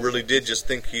that guy really did just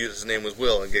think his name was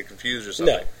Will and get confused or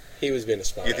something. No, he was being a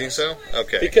smart. You think so?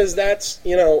 Okay. Because that's,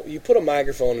 you put a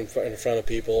microphone in front of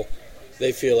people,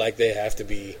 they feel like they have to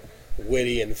be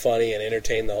witty and funny and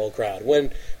entertain the whole crowd.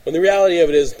 When the reality of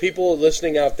it is, people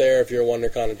listening out there, if you're a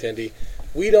WonderCon attendee,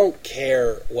 we don't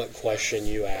care what question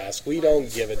you ask. We don't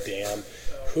give a damn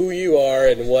who you are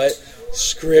and what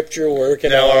script you're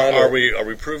working on. Now, are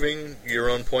we proving your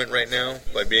own point right now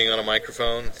by being on a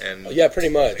microphone? And yeah, pretty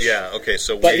much. Yeah. Okay.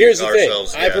 So, but here's the thing: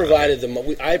 I provided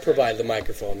the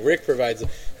microphone. Rick provides.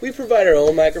 We provide our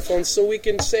own microphones so we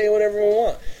can say whatever we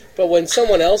want. But when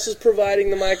someone else is providing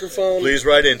the microphone, please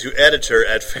write into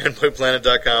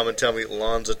editor@fanboyplanet.com and tell me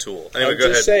Lon's a tool. Anyway, go ahead.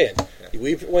 I'm just saying.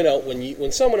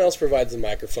 When someone else provides the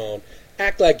microphone,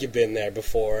 act like you've been there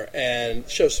before and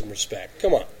show some respect.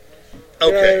 Come on.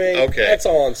 You know what I mean? Okay. That's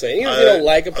all I'm saying. Even if you don't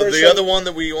like a person. The other one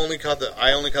that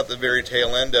I only caught the very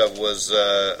tail end of was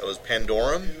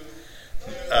Pandorum.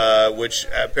 Which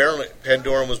apparently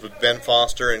Pandorum was with Ben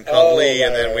Foster and Kung Lee,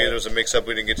 and then there was a mix-up.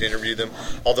 We didn't get to interview them.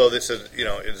 Although they said,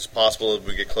 it is possible as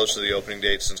we get closer to the opening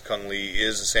date, since Kung Lee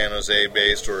is a San Jose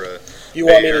based or a. You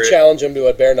want me to challenge him to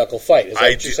a bare knuckle fight? Is that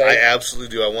what you're saying? I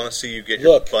absolutely do. I want to see you get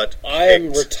your butt kicked. I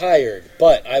am retired,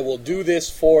 but I will do this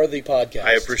for the podcast.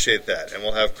 I appreciate that, and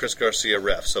we'll have Chris Garcia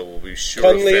ref, so we'll be sure.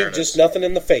 Kung of Lee, fairness. just nothing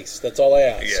in the face. That's all I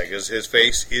ask. Yeah, because his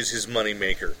face is his money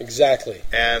maker. Exactly.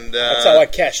 And that's how I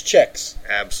cash checks.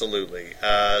 Absolutely.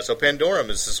 So Pandorum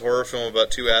is this horror film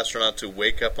about two astronauts who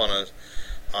wake up on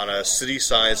a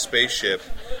city-sized spaceship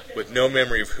with no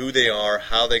memory of who they are,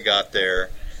 how they got there,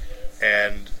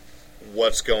 and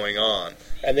what's going on.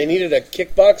 And they needed a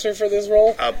kickboxer for this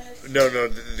role? No.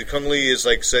 The Kung Lee is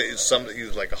like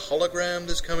he's like a hologram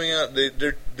that's coming out.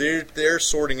 They're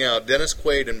sorting out. Dennis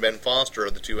Quaid and Ben Foster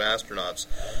are the two astronauts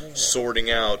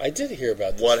sorting out. I did hear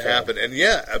about this what happened, and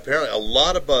apparently a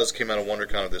lot of buzz came out of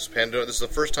WonderCon of this. This is the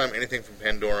first time anything from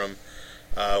Pandorum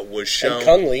was shown. And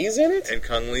Kung Lee's in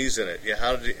it. Yeah,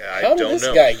 how did this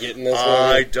guy get in this movie?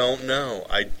 I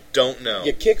don't know.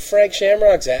 You kick Frank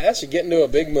Shamrock's ass, you get into a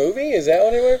big movie? Is that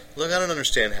what it was? Look, I don't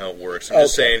understand how it works. I'm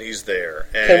just saying he's there.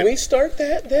 And can we start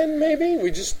that then, maybe?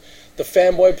 The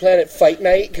Fanboy Planet Fight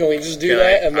Night, can we just do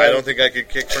that? I don't think I could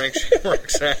kick Frank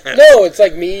Shamrock's ass. No, it's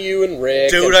like me, you, and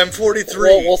Rick. Dude, I'm 43.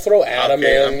 We'll throw Adam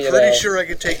in. I'm pretty sure I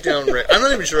could take down Rick. I'm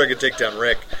not even sure I could take down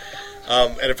Rick.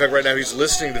 And in fact, right now he's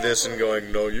listening to this and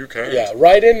going, "No, you can't." Yeah,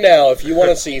 write in now if you want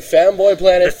to see Fanboy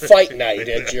Planet Fight Night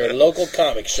at your local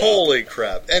comic shop. Holy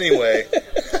crap! Anyway,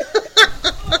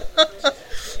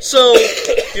 so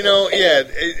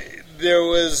there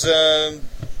was so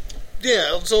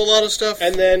a lot of stuff.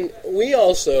 And then we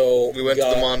went to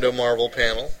the Mondo Marvel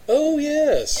panel. Oh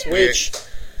yes, which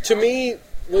to me.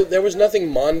 Well, there was nothing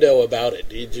Mondo about it.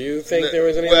 Did you think there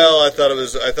was anything? Well, I thought it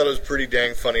was pretty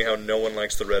dang funny how no one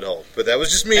likes the Red Hulk, but that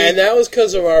was just me. And that was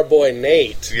because of our boy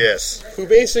Nate. Yes. Who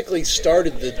basically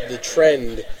started the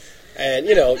trend And,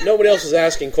 nobody else was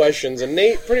asking questions, and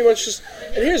Nate pretty much just...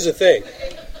 And here's the thing.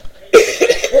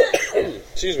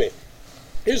 Excuse me.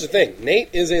 Here's the thing. Nate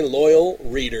is a loyal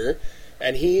reader,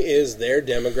 and he is their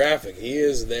demographic.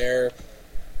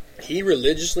 He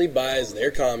religiously buys their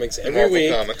comics every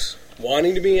week,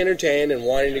 wanting to be entertained and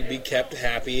wanting to be kept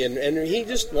happy, and he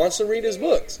just wants to read his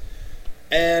books.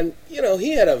 And,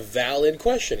 he had a valid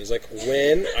question. He's like,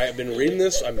 I've been reading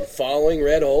this, I've been following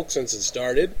Red Hulk since it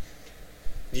started.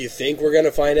 Do you think we're going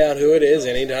to find out who it is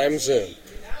anytime soon?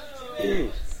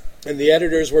 And the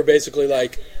editors were basically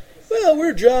like, well,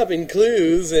 we're dropping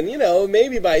clues, and,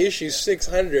 maybe by issue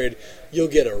 600, you'll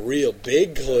get a real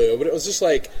big clue. But it was just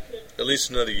like... At least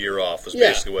another year off was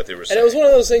basically what they were saying. And it was one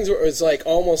of those things where it was like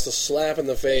almost a slap in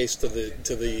the face to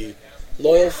the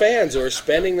loyal fans who are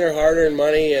spending their hard-earned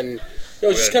money and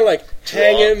just kind of like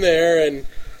hang in there and...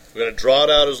 We're going to draw it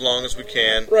out as long as we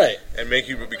can. Right. And make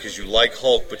you... Because you like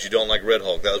Hulk, but you don't like Red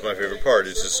Hulk. That was my favorite part.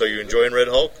 Is just, so you enjoying Red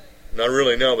Hulk? Not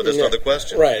really, no, but that's not the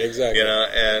question. Right, exactly.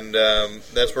 And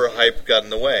that's where hype got in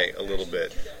the way a little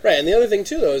bit. Right, and the other thing,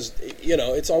 too, though, is,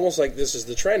 it's almost like this is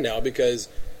the trend now because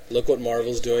look what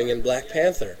Marvel's doing in Black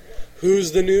Panther.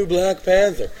 Who's the new Black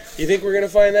Panther? You think we're going to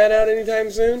find that out anytime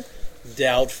soon?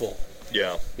 Doubtful.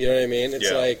 Yeah. You know what I mean?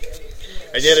 It's like...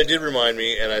 And yet it did remind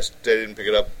me, and I didn't pick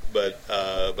it up, but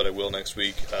I will next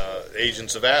week,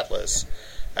 Agents of Atlas.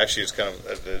 Actually, it's kind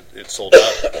of it's sold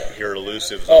out here at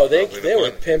Elusive. Oh, they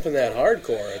were pimping that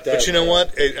hardcore at that. But you know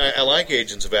what? I like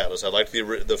Agents of Atlas. I liked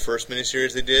the first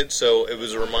miniseries they did, so it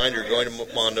was a reminder going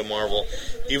to Mondo Marvel.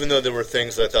 Even though there were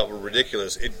things that I thought were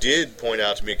ridiculous, it did point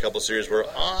out to me a couple of series where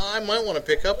I might want to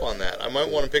pick up on that. I might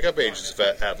want to pick up Agents of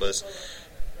Atlas.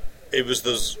 It was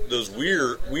those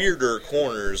weirder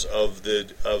corners of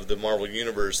the Marvel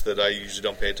universe that I usually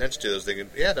don't pay attention to. I was thinking,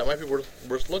 yeah, that might be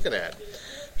worth looking at.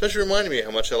 Especially reminded me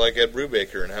how much I like Ed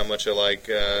Brubaker and how much I like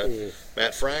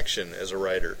Matt Fraction as a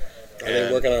writer. Are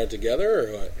they working on it together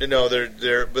or what? No, they're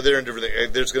in different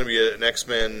things. There's going to be an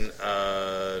X-Men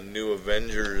New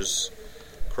Avengers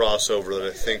crossover that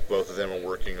I think both of them are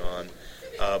working on.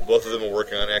 Both of them are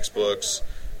working on X-Books.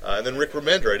 And then Rick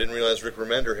Remender. I didn't realize Rick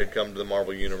Remender had come to the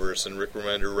Marvel Universe, and Rick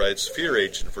Remender writes Fear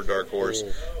Agent for Dark Horse.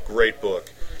 Great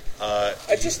book. I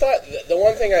just thought the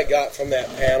one thing I got from that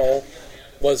panel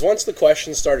was once the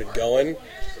questions started going,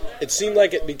 it seemed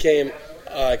like it became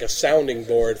like a sounding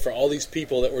board for all these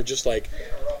people that were just like,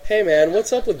 hey man,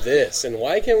 what's up with this? And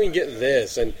why can't we get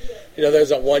this? And, there's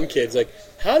that one kid's like,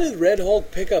 how did Red Hulk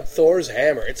pick up Thor's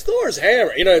hammer? It's Thor's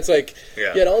hammer! It's like, you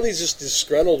had all these just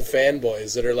disgruntled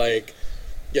fanboys that are like,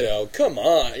 come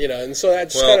on, and so that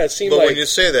just kind of seemed like... But when you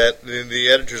say that, the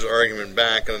editor's argument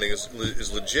back, and I think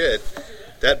is legit,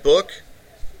 that book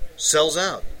sells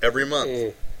out every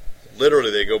month.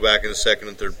 Literally, they go back in the second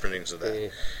and third printings of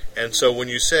that. And so when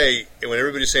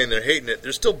everybody's saying they're hating it,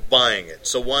 they're still buying it.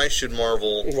 So why should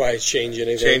Marvel... Why change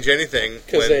anything?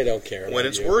 Because they don't care when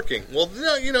it's working. Well,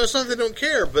 no, it's not that they don't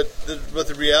care, but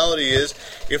the reality is,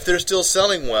 if they're still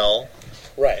selling well...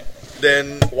 Right.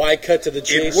 Then... Why cut to the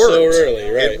chase so early,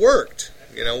 right? It worked.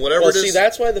 Whatever it is... see,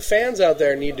 that's why the fans out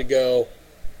there need to go,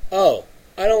 oh,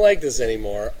 I don't like this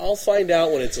anymore. I'll find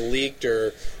out when it's leaked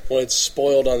or when it's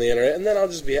spoiled on the internet, and then I'll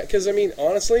just be... Because,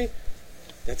 honestly,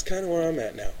 that's kind of where I'm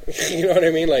at now. You know what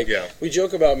I mean? We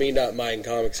joke about me not buying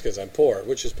comics because I'm poor,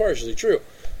 which is partially true.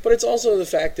 But it's also the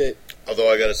fact that...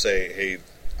 Although I got to say, hey,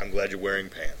 I'm glad you're wearing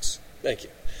pants. Thank you.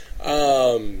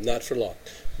 Not for long.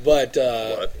 But,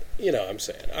 what? I'm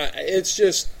saying. It's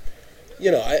just,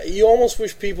 you almost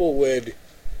wish people would,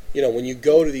 when you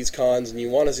go to these cons and you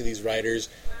want to see these writers,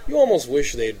 you almost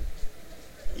wish they'd,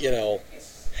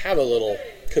 have a little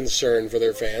concern for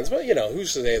their fans. But,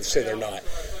 who's to say they're not?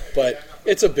 But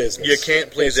it's a business. You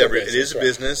can't please everybody. It is a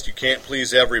business. You can't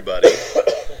please everybody.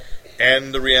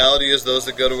 And the reality is those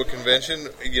that go to a convention,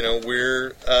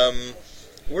 we're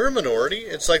a minority.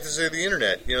 It's like to say the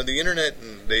internet. The internet,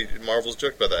 and Marvel's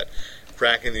joked about that,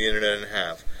 cracking the internet in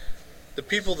half. The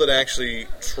people that actually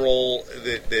troll,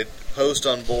 that post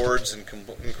on boards and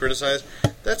criticize,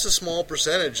 that's a small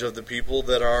percentage of the people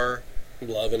that are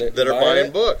loving it, that are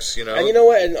buying books. And you know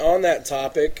what? And on that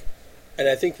topic, and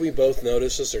I think we both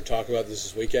noticed this or talked about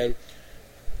this weekend,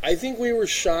 I think we were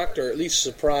shocked or at least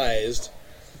surprised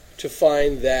to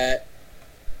find that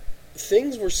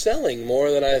things were selling more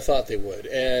than I thought they would.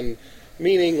 And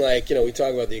meaning, we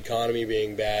talk about the economy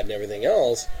being bad and everything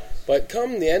else, but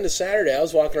come the end of Saturday, I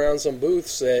was walking around some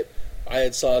booths that I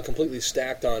had saw completely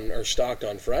stocked on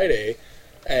Friday,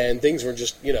 and things were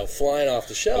just, flying off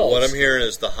the shelves. Well, what I'm hearing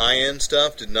is the high-end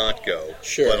stuff did not go.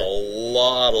 Sure. But a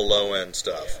lot of low-end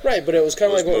stuff. Right, but it was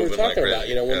kind of like what we were talking like about.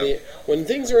 crazy. When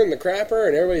things are in the crapper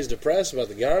and everybody's depressed about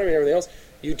the economy and everything else,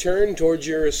 you turn towards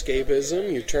your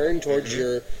escapism, you turn towards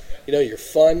your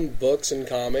fun books and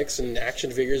comics and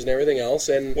action figures and everything else.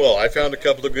 And well, I found a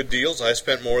couple of good deals. I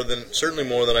spent certainly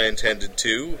more than I intended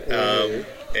to,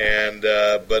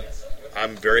 but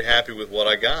I'm very happy with what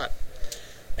I got.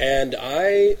 And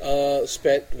I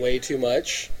spent way too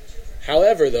much.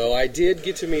 However, though, I did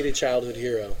get to meet a childhood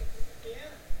hero,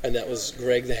 and that was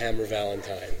Greg the Hammer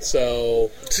Valentine. So,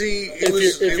 see,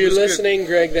 if you're listening,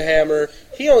 Greg the Hammer,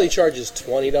 he only charges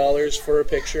 $20 for a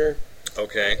picture.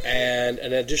 Okay. And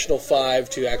an additional $5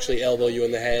 to actually elbow you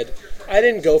in the head. I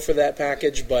didn't go for that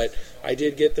package, but I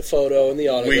did get the photo and the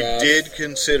autograph. We did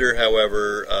consider,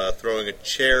 however, throwing a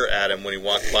chair at him when he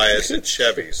walked by us at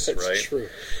Chevy's, That's right? true.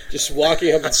 Just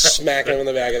walking up and smacking him in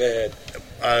the back of the head.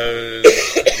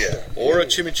 Yeah. Or a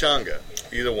chimichanga.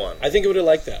 Either one. I think he would have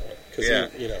liked that one. Yeah.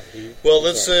 Well,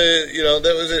 let's say,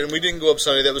 that was it. And we didn't go up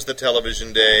Sunday. That was the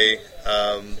television day.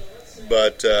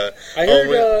 But I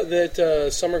heard that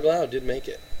Summer Glau did make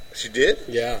it. She did?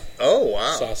 Yeah. Oh,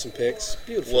 wow. Saw some pics.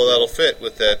 Beautiful. Well, that'll fit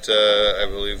with that, I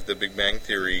believe, the Big Bang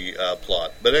Theory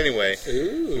plot. But anyway.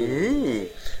 Ooh.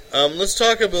 Let's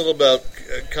talk a little about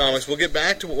comics. We'll get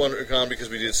back to WonderCon because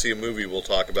we did see a movie we'll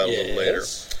talk about a little later.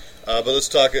 But let's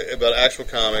talk about actual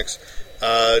comics.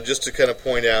 Just to kind of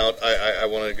point out, I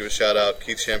want to give a shout-out.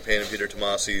 Keith Champagne and Peter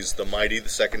Tomasi's The Mighty, the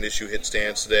second issue, hit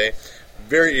stands today.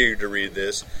 Very eager to read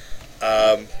this.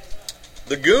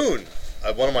 The Goon,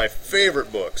 one of my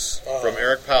favorite books from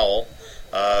Eric Powell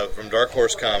from Dark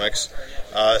Horse Comics,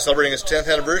 celebrating its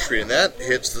 10th anniversary, and that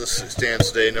hits the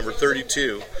stands today, number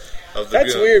 32 of The Goon.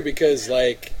 That's weird because,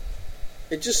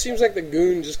 it just seems like The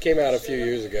Goon just came out a few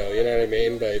years ago, you know what I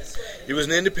mean? But it was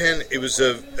an independent, it was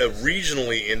a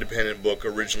regionally independent book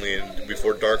originally, and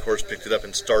before Dark Horse picked it up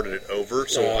and started it over,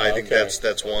 so I think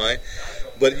that's why.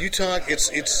 But you talk,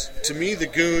 it's to me, The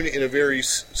Goon, in a very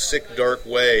sick, dark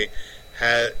way,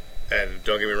 and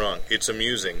don't get me wrong, it's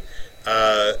amusing.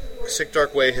 Sick,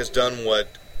 Dark Way has done what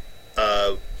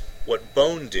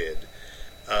Bone did.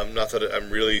 Not that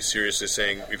I'm really seriously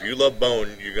saying, if you love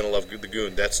Bone, you're going to love The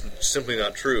Goon. That's simply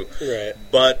not true. Right.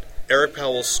 But Eric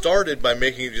Powell started by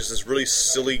making just this really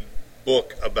silly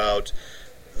book about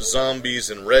zombies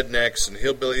and rednecks and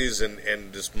hillbillies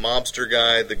and this mobster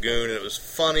guy, The Goon, and it was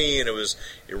funny and it was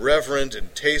irreverent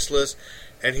and tasteless,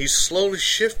 and he slowly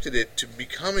shifted it to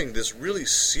becoming this really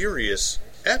serious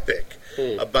epic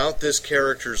about this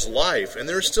character's life, and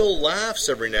there are still laughs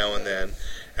every now and then,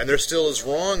 and they're still as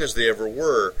wrong as they ever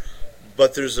were,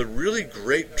 but there's a really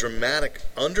great dramatic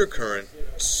undercurrent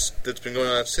that's been going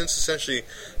on since essentially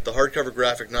the hardcover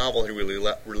graphic novel he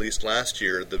released last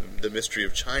year, The Mystery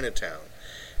of Chinatown.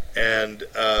 And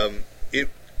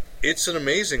it's an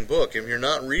amazing book. If you're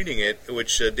not reading it,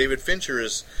 which David Fincher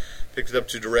has picked it up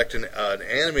to direct an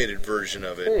animated version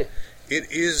of it,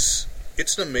 it's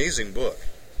an amazing book.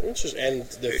 And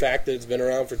the fact that it's been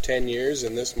around for 10 years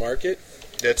in this market,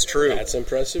 that's true. That's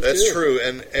impressive, That's true.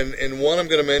 And one I'm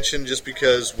going to mention just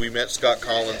because we met Scott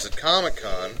Collins at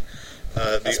Comic-Con.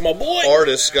 That's my boy.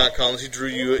 Artist, Scott Collins, he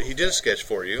did a sketch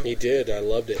for you. He did. I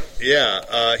loved it.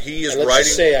 Yeah. He is and let's writing...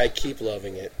 just say I keep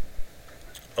loving it.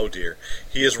 Oh, dear.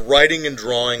 He is writing and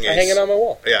drawing I hang it on my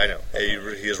wall. Yeah, I know.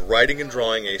 He is writing and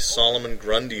drawing a Solomon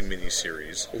Grundy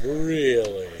miniseries.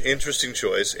 Really? Interesting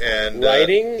choice. And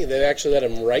writing? They actually let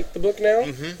him write the book now?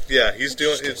 Mm-hmm. Yeah, he's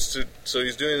doing so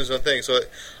he's doing his own thing. So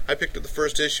I picked up the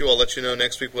first issue. I'll let you know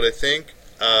next week what I think.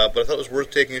 But I thought it was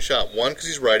worth taking a shot. One, because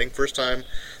he's writing. First time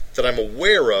that I'm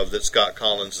aware of that Scott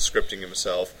Collins is scripting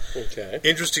himself. Okay.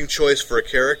 Interesting choice for a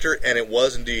character, and it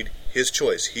was indeed his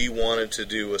choice. He wanted to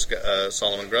do a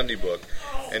Solomon Grundy book,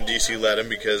 and DC let him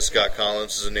because Scott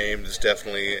Collins is a name that's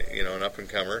definitely an up and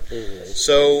comer. Mm-hmm.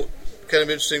 So, kind of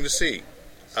interesting to see.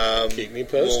 Keep me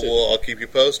posted. I'll keep you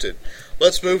posted.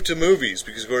 Let's move to movies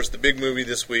because, of course, the big movie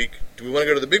this week. Do we want to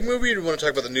go to the big movie, or do we want to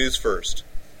talk about the news first?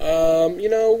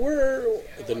 We're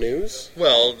the news.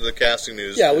 Well, the casting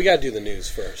news. Yeah, we got to do the news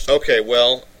first. Okay,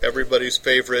 well, everybody's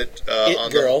favorite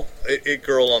It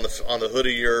Girl on the hood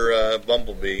of your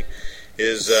Bumblebee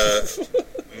is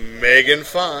Megan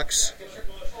Fox,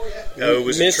 who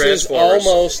was in Transformers.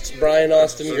 Almost Brian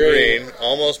Austin Green.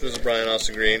 Almost Mrs. Brian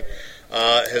Austin Green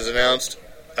has announced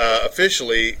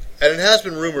officially, and it has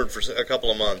been rumored for a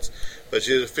couple of months, but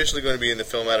she is officially going to be in the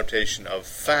film adaptation of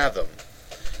Fathom.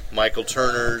 Michael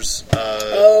Turner's.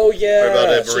 Oh yeah, about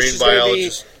a so marine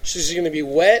biologist. She's going to be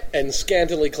wet and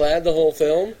scantily clad the whole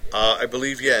film. I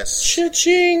believe yes.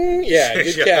 Cha-ching! Yeah,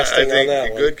 good casting on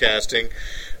that one. Good casting.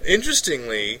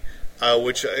 Interestingly,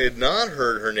 which I had not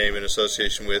heard her name in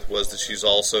association with, was that she's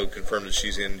also confirmed that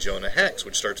she's in Jonah Hex,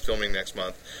 which starts filming next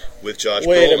month with Josh Brolin.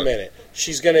 Wait a minute.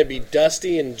 She's going to be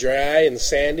dusty and dry and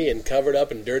sandy and covered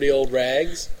up in dirty old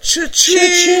rags? Cha-ching!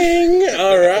 Cha-ching!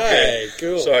 All right, Okay.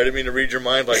 cool. Sorry, I didn't mean to read your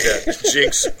mind like that.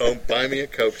 Jinx, buy me a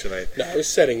Coke tonight. No, I was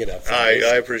setting it up for I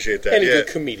you. appreciate that. Any Yeah. good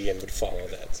comedian would follow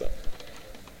that, so.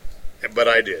 But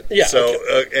I did. Yeah, So,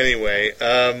 okay. Anyway,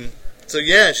 so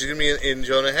yeah, she's going to be in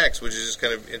Jonah Hex, which is just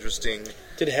kind of interesting.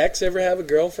 Did Hex ever have a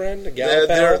girlfriend, a gal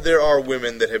pal? There are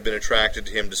women that have been attracted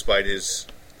to him despite his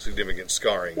significant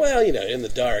scarring. Well, in the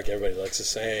dark, everybody looks the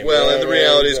same. Well, Yeah, and the right,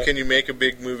 reality is, right. can you make a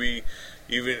big movie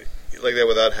even like that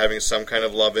without having some kind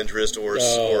of love interest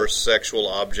or sexual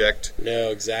object?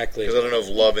 No, exactly. Because I don't know if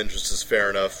love interest is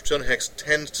fair enoof. Jonah Hex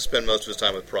tends to spend most of his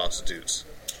time with prostitutes.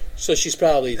 So she's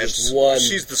probably just And one...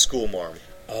 She's the school marm.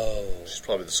 Oh. She's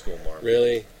probably the school marm.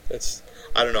 Really? That's...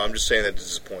 I don't know. I'm just saying that to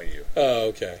disappoint you. Oh,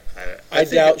 okay. I I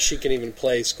doubt she can even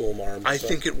play school marm. I so.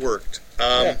 think it worked.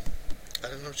 Yeah. I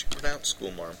don't know if she can pronounce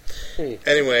school marm. Hmm.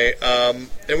 Anyway, and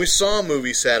we saw a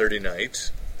movie Saturday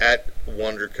night at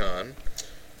WonderCon.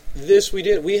 This we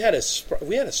did. We had a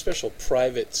special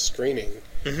private screening.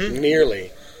 Mm-hmm.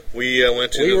 Nearly. We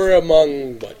went to. We were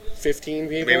among 15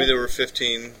 people. Maybe there were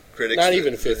 15 critics. Not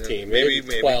even 15. Maybe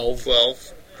 12.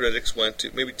 12 critics went to.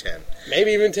 Maybe 10.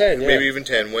 Maybe even 10. Yeah. Maybe even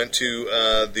 10 went to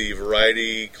the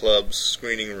Variety Club's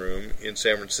screening room in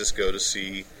San Francisco to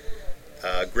see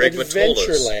Greg Mottola's.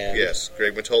 Adventureland. Yes,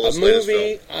 Greg Mottola's a latest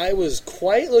movie film. I was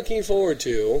quite looking forward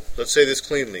to. Let's say this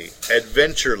cleanly: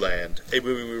 Adventureland, a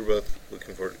movie we were both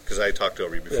looking forward to because I talked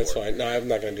over you before. That's fine. No, I'm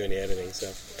not going to do any editing.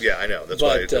 So. Yeah, I know. That's why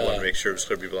I wanted to make sure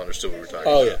so people understood what we were talking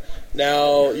about. Oh yeah.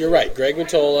 Now you're right. Greg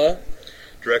Mottola,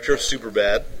 director of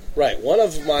Superbad. Right, one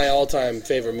of my all-time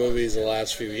favorite movies in the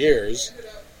last few years.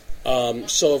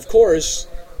 So of course,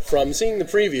 from seeing the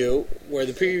preview, where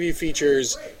the preview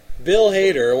features Bill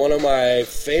Hader, one of my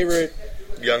favorite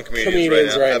young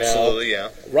comedians right now. Absolutely, yeah.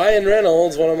 Ryan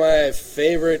Reynolds, one of my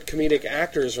favorite comedic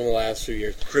actors from the last few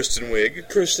years. Kristen Wiig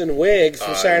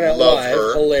from Saturday Night Live,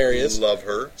 her. hilarious. Love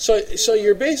her. So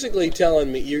you're basically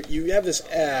telling me you have this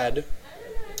ad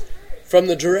from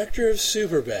the director of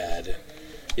Superbad,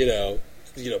 Bill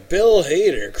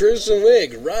Hader, Kristen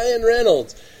Wiig, Ryan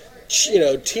Reynolds,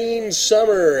 teen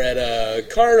summer at a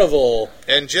carnival,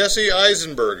 and Jesse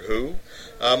Eisenberg, who.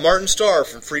 Martin Starr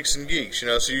from Freaks and Geeks,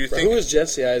 so you think... Who was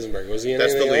Jesse Eisenberg? Was he in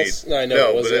anything anything else? That's the lead. No,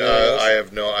 I know. But I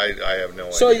have no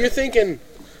idea. So you're thinking,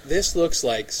 this looks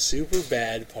like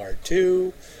Superbad Part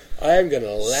 2. I'm going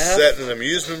to laugh. Set in an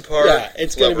amusement park. Yeah,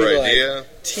 it's going to be idea.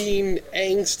 like teen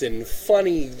angst and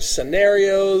funny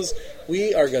scenarios.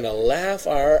 We are going to laugh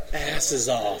our asses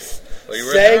off. Well, you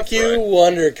were Thank you, right.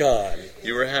 WonderCon.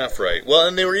 You were half right. Well,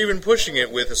 and they were even pushing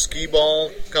it with a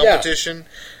skee-ball competition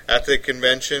at the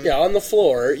convention. Yeah, on the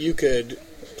floor, you could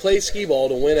play skee-ball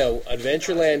to win a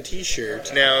Adventureland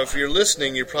T-shirt. Now, if you're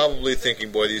listening, you're probably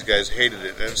thinking, boy, these guys hated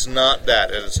it. And it's not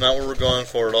that. And it's not what we're going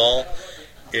for at all.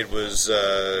 It was...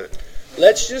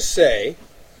 Let's just say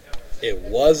it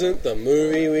wasn't the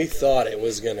movie we thought it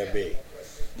was going to be.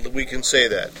 We can say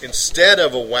that. Instead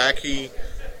of a wacky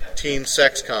teen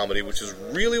sex comedy, which is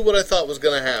really what I thought was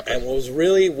going to happen. And was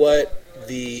really what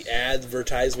the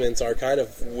advertisements are kind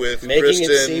of with making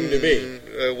Kristen, it seem to be.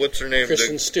 What's her name?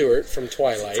 Kristen Stewart from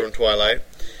Twilight.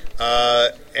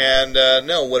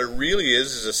 No, what it really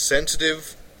is a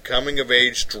sensitive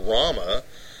coming-of-age drama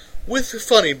with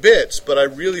funny bits, but I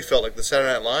really felt like the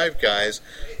Saturday Night Live guys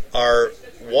are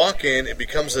walk in, it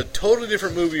becomes a totally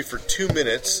different movie for 2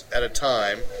 minutes at a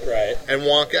time, right, and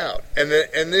walk out. And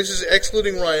this is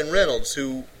excluding Ryan Reynolds,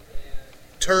 who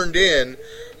turned in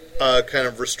kind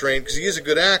of restrained, because he is a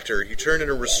good actor. He turned in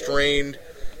a restrained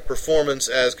performance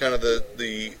as kind of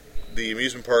the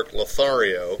amusement park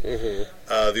Lothario,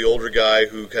 the older guy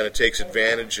who kind of takes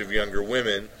advantage of younger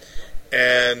women.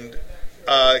 And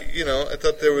I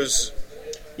thought there was...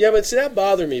 Yeah, but see, that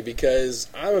bothered me because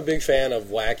I'm a big fan of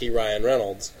wacky Ryan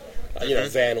Reynolds,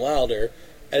 Van Wilder,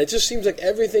 and it just seems like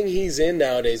everything he's in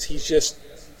nowadays, he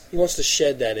wants to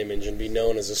shed that image and be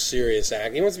known as a serious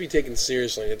actor. He wants to be taken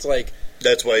seriously. It's like...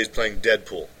 That's why he's playing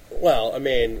Deadpool. Well, I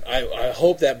mean, I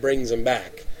hope that brings him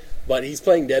back. But he's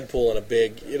playing Deadpool in a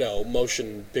big,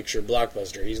 motion picture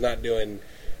blockbuster. He's not doing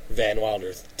Van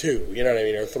Wilder 2, you know what I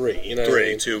mean, or 3. You know 3, what I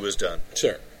mean? 2 was done.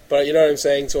 Sure. But you know what I'm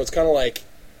saying? So it's kind of like,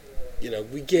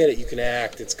 we get it, you can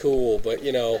act, it's cool, but,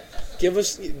 give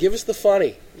us the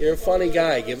funny. You're a funny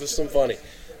guy, give us some funny.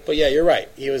 But yeah, you're right.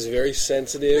 He was very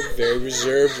sensitive, very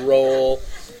reserved role,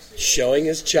 showing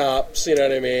his chops. You know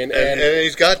what I mean? And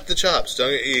he's got the chops.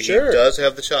 He does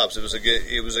have the chops. It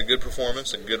was a good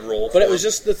performance, a good role. But it was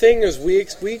just the thing is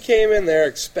we came in there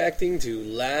expecting to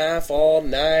laugh all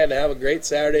night and have a great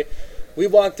Saturday. We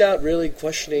walked out really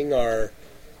questioning our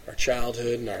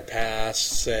childhood and our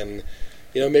pasts, and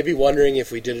maybe wondering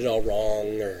if we did it all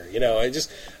wrong, or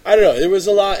I don't know. There was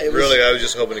a lot. Really, I was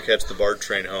just hoping to catch the BART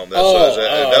train home. That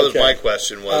was my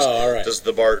question. Was does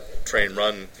the BART train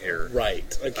run here?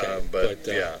 Right. Okay. But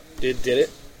yeah, did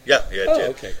it? Yeah, it did.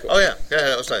 Okay, cool. Oh yeah,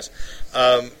 that was nice.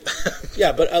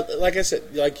 Yeah, but like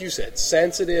you said,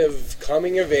 sensitive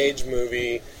coming of age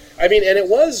movie. I mean, and it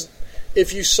was.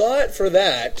 If you saw it for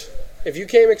that. If you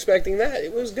came expecting that,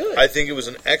 it was good. I think it was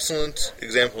an excellent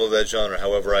example of that genre.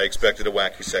 However, I expected a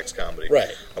wacky sex comedy.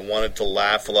 Right. I wanted to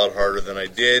laugh a lot harder than I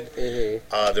did.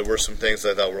 Mm-hmm. There were some things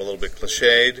that I thought were a little bit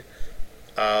cliched.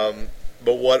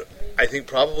 But what I think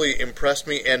probably impressed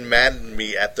me and maddened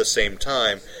me at the same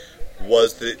time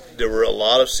was that there were a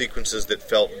lot of sequences that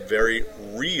felt very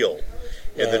real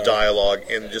in the dialogue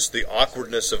and just the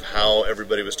awkwardness of how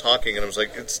everybody was talking. And I was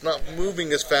like, it's not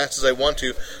moving as fast as I want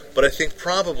to. But I think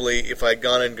probably if I'd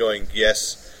gone in going,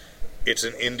 yes, it's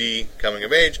an indie coming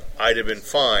of age, I'd have been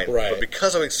fine. Right. But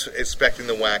because I was expecting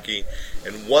the wacky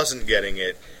and wasn't getting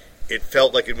it, it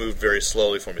felt like it moved very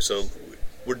slowly for me. So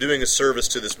we're doing a service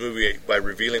to this movie by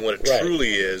revealing what it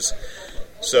truly is.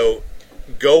 So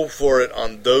go for it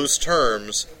on those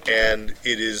terms, and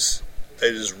it is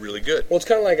really good. Well, it's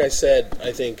kind of like I said,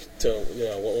 I think,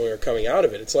 when we were coming out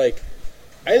of it. It's like,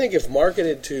 I think if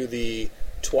marketed to the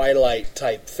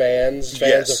Twilight-type fans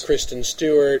of Kristen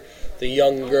Stewart, the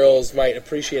young girls might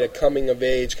appreciate a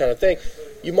coming-of-age kind of thing.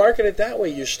 You market it that way,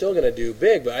 you're still going to do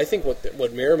big. But I think what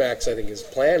Miramax, I think, is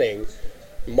planning,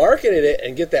 marketed it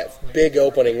and get that big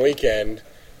opening weekend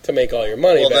to make all your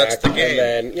money back. Well, that's the game.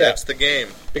 And then, that's the game.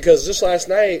 Because just last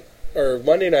night, or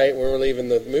Monday night, when we were leaving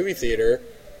the movie theater,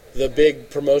 the big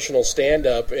promotional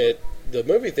stand-up at the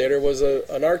movie theater was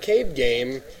an arcade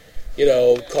game,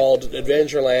 called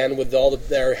Adventureland with all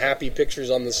their happy pictures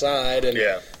on the side, and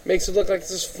makes it look like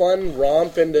this fun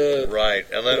romp into... Right,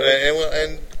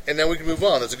 and now we can move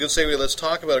on. That's a good segue. Let's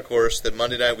talk about, of course, that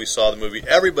Monday night we saw the movie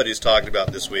everybody's talked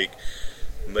about this week,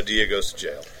 Madea Goes to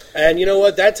Jail. And you know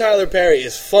what? That Tyler Perry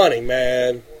is funny,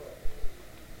 man.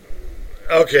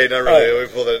 Okay, not really. We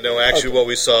pulled that. No, actually, what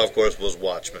we saw, of course, was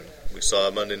Watchmen. We saw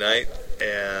it Monday night,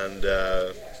 and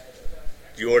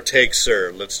your take,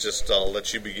 sir. I'll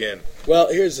let you begin. Well,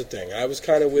 here's the thing. I was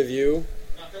kind of with you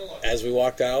as we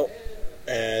walked out,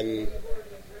 and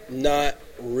not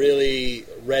really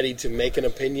ready to make an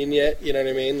opinion yet. You know what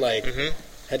I mean? Like,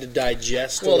 had to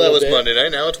digest. Well, that was Monday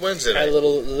night. Now it's Wednesday night.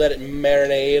 Let it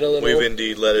marinate a little. We've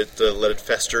indeed let it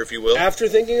fester, if you will. After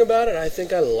thinking about it, I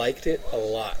think I liked it a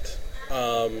lot.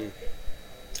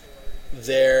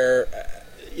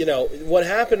 What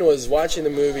happened was watching the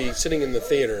movie, sitting in the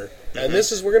theater, and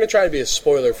we're going to try to be as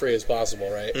spoiler-free as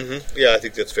possible, right? Mm-hmm. Yeah, I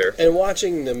think that's fair. And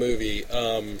watching the movie,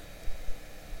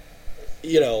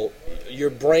 your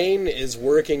brain is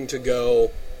working to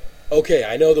go, okay,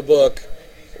 I know the book,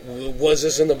 was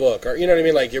this in the book? Or, you know what I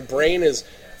mean? Like, your brain is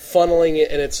funneling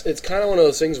it, and it's kind of one of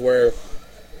those things where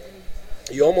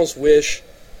you almost wish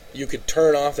you could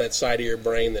turn off that side of your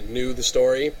brain that knew the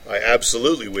story. I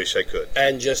absolutely wish I could.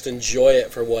 And just enjoy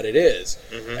it for what it is.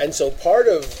 Mm-hmm. And so part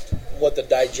of what the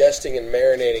digesting and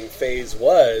marinating phase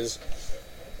was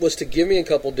to give me a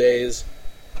couple days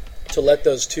to let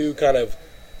those two kind of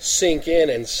sink in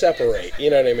and separate. You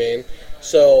know what I mean?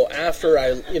 So after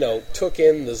I, took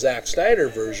in the Zack Snyder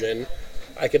version,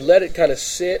 I could let it kind of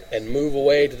sit and move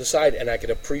away to the side, and I could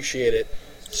appreciate it.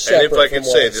 And if I could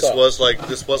say, this was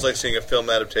like seeing a film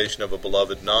adaptation of a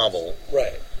beloved novel,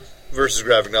 right? Versus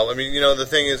graphic novel. I mean, the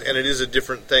thing is, and it is a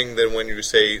different thing than when you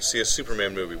see a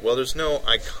Superman movie. Well, there's no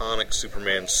iconic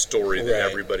Superman story that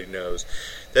everybody knows.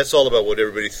 That's all about what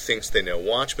everybody thinks they know.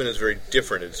 Watchmen is very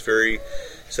different. It's very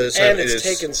it's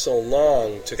taken so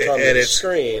long to come to the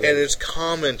screen, and it's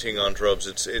commenting on tropes.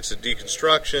 It's a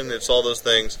deconstruction. It's all those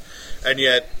things, and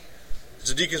yet. It's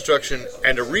a deconstruction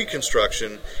and a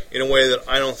reconstruction in a way that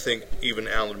I don't think even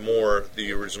Alan Moore,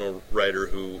 the original writer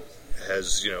who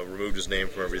has removed his name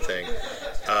from everything,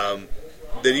 that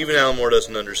even Alan Moore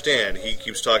doesn't understand. He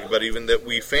keeps talking about even that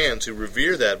we fans who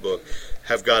revere that book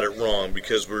have got it wrong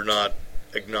because we're not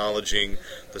acknowledging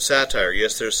the satire.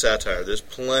 Yes, there's satire. There's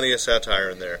plenty of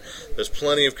satire in there. There's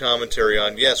plenty of commentary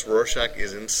on, yes, Rorschach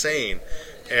is insane,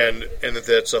 and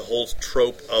that's a whole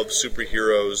trope of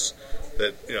superheroes.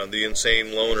 That the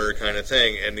insane loner kind of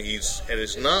thing, and he's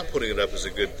not putting it up as a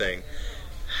good thing.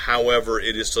 However,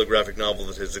 it is still a graphic novel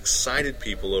that has excited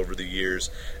people over the years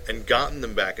and gotten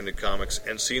them back into comics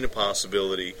and seen a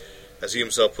possibility, as he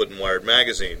himself put in Wired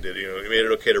magazine, that he made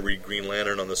it okay to read Green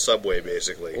Lantern on the subway,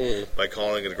 basically, by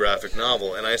calling it a graphic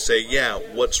novel. And I say, yeah,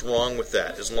 what's wrong with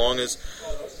that? As long as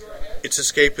it's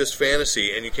escapist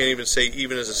fantasy, and you can't even say,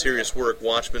 even as a serious work,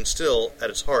 Watchmen still, at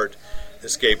its heart,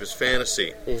 escapist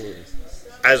fantasy.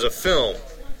 As a film,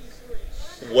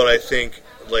 what I think,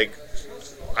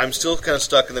 I'm still kind of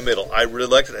stuck in the middle. I really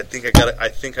liked it. I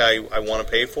think I want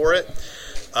to pay for it.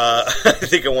 I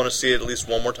think I want to see it at least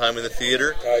one more time in the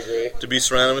theater. I agree. To be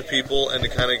surrounded with people and to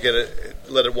kind of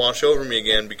let it wash over me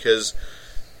again, because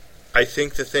I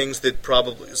think the things that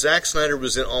probably Zack Snyder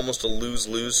was in almost a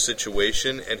lose-lose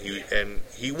situation, and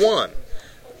he won.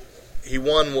 He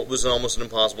won what was almost an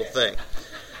impossible thing,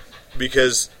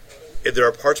 because there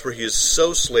are parts where he is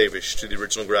so slavish to the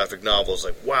original graphic novels,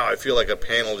 like, wow, I feel like a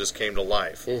panel just came to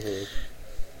life.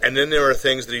 And then there are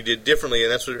things that he did differently,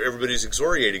 and that's what everybody's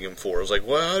excoriating him for. It was like,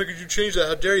 well, how could you change that?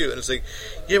 How dare you? And it's like,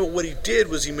 yeah, but what he did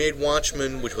was he made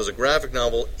Watchmen, which was a graphic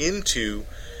novel,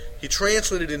 he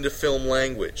translated into film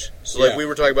language. So, like, we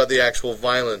were talking about the actual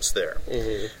violence there.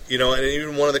 And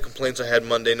even one of the complaints I had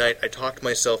Monday night, I talked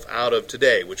myself out of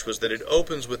today, which was that it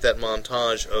opens with that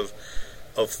montage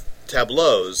of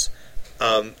tableaus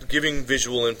giving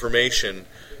visual information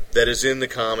that is in the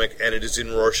comic, and it is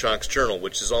in Rorschach's journal,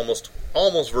 which is almost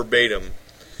verbatim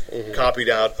copied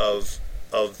out of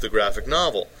the graphic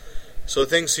novel. So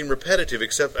things seem repetitive,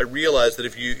 except I realized that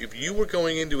if you were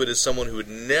going into it as someone who had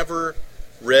never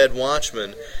read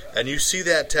Watchmen, and you see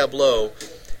that tableau,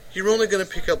 you're only going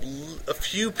to pick up a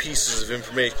few pieces of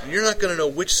information. You're not going to know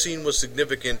which scene was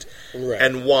significant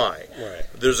and why.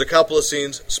 There's a couple of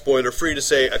scenes, spoiler-free to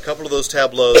say, a couple of those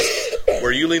tableaus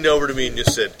where you leaned over to me and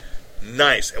just said,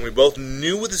 nice, and we both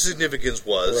knew what the significance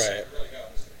was,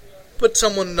 but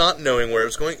someone not knowing where it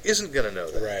was going isn't going to know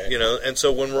that. And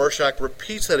so when Rorschach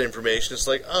repeats that information, it's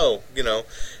like,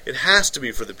 it has to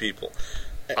be for the people.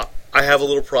 I have a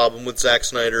little problem with Zack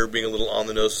Snyder being a little on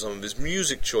the nose with some of his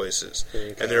music choices.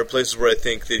 And there are places where I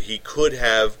think that he could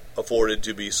have afforded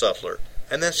to be subtler.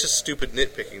 And that's just stupid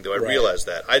nitpicking, though I realize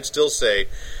that. I'd still say,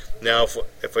 now,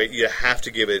 if you have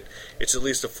to give it, it's at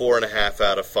least a 4.5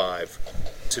 out of 5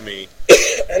 to me.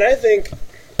 And I think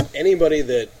anybody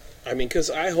that, because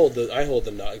I hold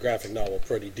the graphic novel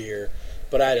pretty dear,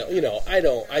 but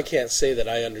I can't say that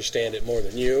I understand it more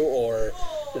than you or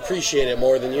appreciate it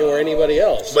more than you or anybody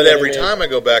else. But every time I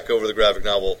go back over the graphic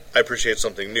novel, I appreciate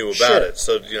something new about it.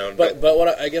 So But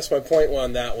what I guess my point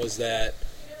on that was that,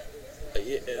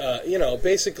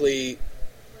 basically,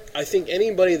 I think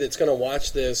anybody that's going to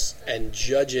watch this and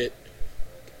judge it,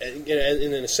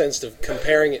 in a sense of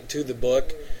comparing it to the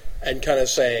book, and kind of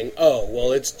saying, oh,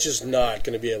 well, it's just not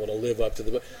going to be able to live up to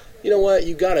the book. You know what?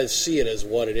 You got to see it as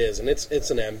what it is, and it's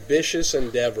an ambitious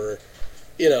endeavor,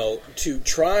 to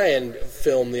try and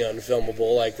film the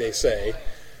unfilmable, like they say,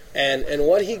 and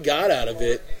what he got out of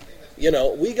it,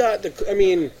 we got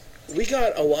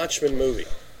a Watchmen movie.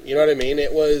 You know what I mean?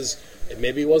 It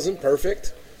maybe wasn't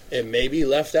perfect, it maybe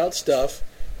left out stuff,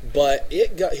 but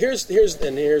it got here's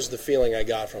the feeling I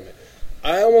got from it.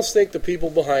 I almost think the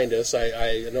people behind us,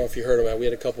 I don't know if you heard about it, we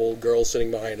had a couple girls sitting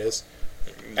behind us,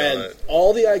 and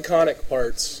all the iconic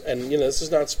parts, and this is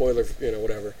not spoiler,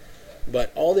 whatever,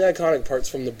 but all the iconic parts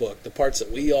from the book, the parts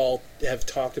that we all have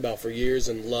talked about for years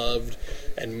and loved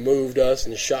and moved us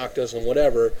and shocked us and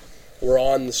whatever, were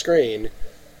on the screen,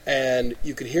 and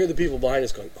you could hear the people behind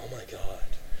us going, oh my God,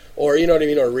 or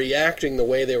or reacting the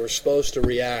way they were supposed to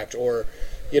react, or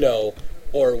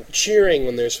or cheering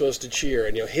when they're supposed to cheer,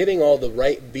 and hitting all the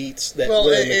right beats that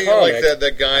were in the comic. Like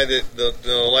that guy that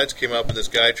the lights came up and this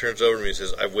guy turns over to me and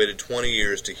says, I've waited 20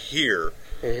 years to hear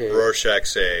Rorschach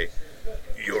say,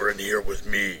 you're in here with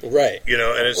me. Right.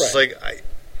 And it's just like,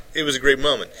 it was a great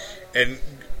moment. And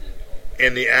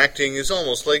the acting is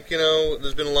almost like,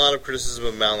 there's been a lot of criticism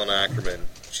of Malin Ackerman.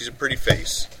 She's a pretty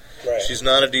face. Right. She's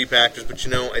not a deep actress, but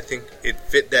I think it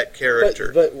fit that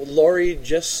character. But Laurie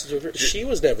she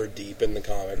was never deep in the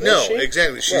comic. No, she?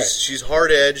 Exactly. She's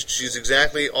hard edged. She's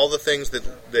exactly all the things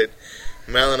that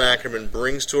Malin Ackerman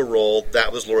brings to a role.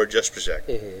 That was Laura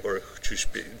Juspacek or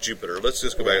Jupiter. Let's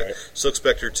just go back. Right. Silk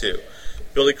Spectre 2.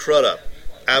 Billy Crudup,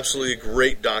 absolutely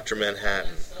great Dr.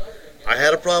 Manhattan. I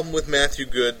had a problem with Matthew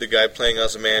Good, the guy playing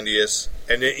Ozymandias,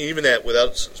 and even that,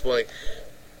 without spoiling,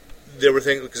 there were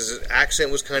things, because his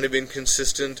accent was kind of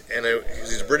inconsistent, and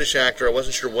he's a British actor, I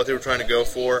wasn't sure what they were trying to go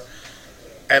for,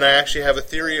 and I actually have a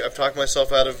theory, I've talked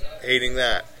myself out of hating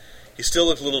that. He still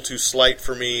looked a little too slight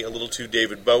for me, a little too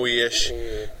David Bowie-ish,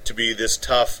 to be this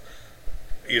tough,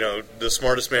 the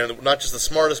smartest man, not just the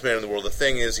smartest man in the world. The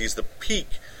thing is, he's the peak,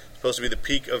 supposed to be the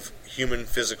peak of human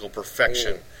physical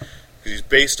perfection. Because he's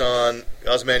based on,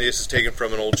 Ozymandias is taken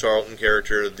from an old Charlton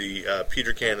character, the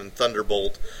Peter Cannon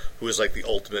Thunderbolt, who is like the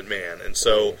ultimate man. And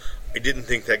so I didn't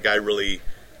think that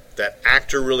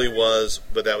actor really was,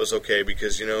 but that was okay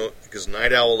because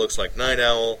Night Owl looks like Night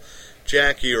Owl.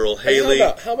 Jackie Earl Haley.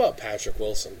 How about Patrick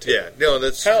Wilson too? Yeah, no,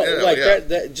 that's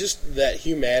that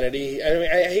humanity. I mean,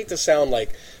 I hate to sound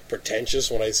like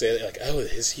pretentious when I say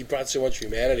that, he brought so much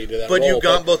humanity to that But role. You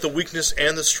got both the weakness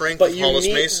and the strength of Hollis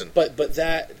Mason. But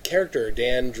that character,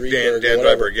 Dan Dreiberg. Dan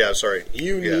Dreiberg, yeah, sorry.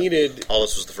 Needed...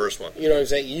 Hollis was the first one. You know what I'm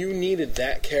saying? You needed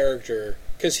that character,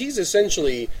 because he's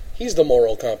the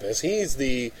moral compass. He's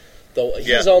he's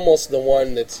almost the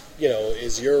one that's,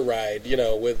 is your ride,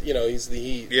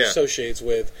 he associates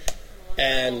with.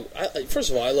 And, first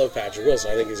of all, I love Patrick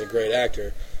Wilson. I think he's a great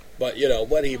actor. But,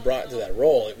 what he brought to that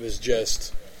role, it was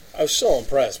just... I was so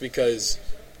impressed because,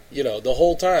 the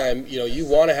whole time, you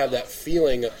want to have that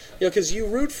feeling, because you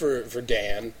root for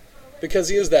Dan because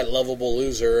he is that lovable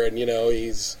loser and,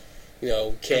 he's,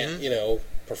 can't,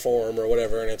 perform or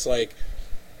whatever. And it's like,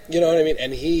 you know what I mean?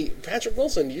 And Patrick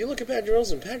Wilson, you look at Patrick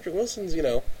Wilson's,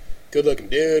 good-looking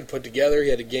dude, put together. He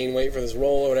had to gain weight for this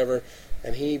role or whatever.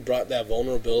 And he brought that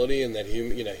vulnerability and that,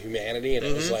 humanity. And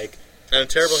it was like... And a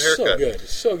terrible haircut.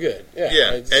 So good.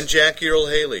 Yeah, and Jackie Earl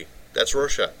Haley. That's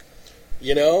Rorschach.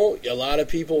 A lot of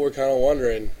people were kind of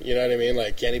wondering, you know what I mean?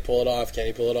 Like, can he pull it off?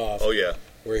 Oh, yeah.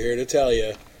 We're here to tell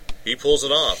you. He pulls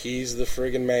it off. He's the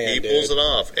friggin' man, He pulls it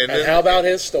off. And then, how about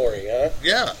his story, huh?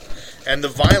 Yeah. And the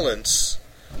violence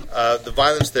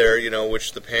there,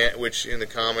 which in the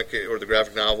comic or the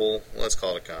graphic novel, let's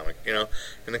call it a comic,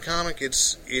 in the comic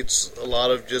it's a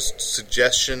lot of just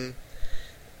suggestion,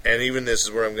 and even this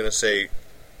is where I'm going to say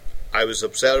I was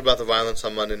upset about the violence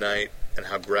on Monday night and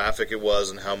how graphic it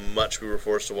was and how much we were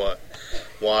forced to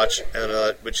watch.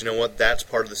 And but you know what? That's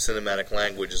part of the cinematic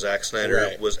language. Zack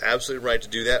Snyder was absolutely right to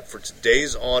do that. For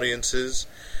today's audiences,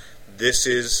 this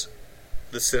is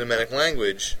the cinematic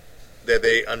language that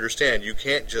they understand. You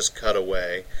can't just cut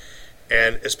away.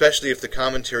 And especially if the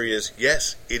commentary is,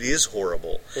 yes, it is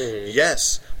horrible. Mm-hmm.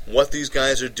 Yes, what these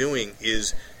guys are doing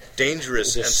is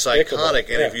dangerous and psychotic,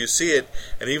 and if you see it,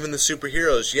 and even the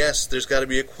superheroes, yes, there's got to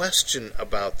be a question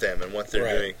about them and what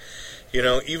they're doing.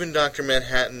 Even Dr.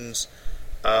 Manhattan's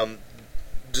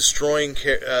destroying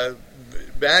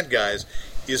bad guys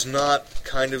is not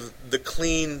kind of the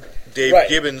clean Dave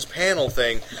Gibbons panel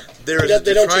thing. There's a detritus.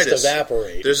 They don't just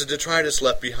evaporate. There's a detritus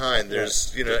left behind.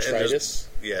 There's detritus?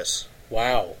 Yes.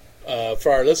 Wow.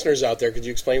 For our listeners out there, could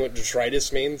you explain what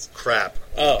detritus means? Crap.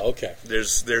 Oh, okay.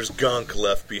 There's gunk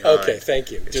left behind. Okay,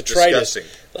 thank you. It's detritus.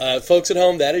 Disgusting. Folks at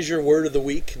home, that is your word of the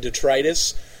week,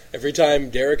 detritus. Every time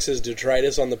Derek says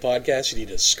detritus on the podcast, you need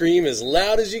to scream as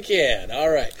loud as you can. All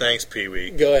right. Thanks,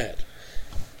 Pee-wee. Go ahead.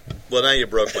 Well, now you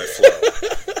broke my flow.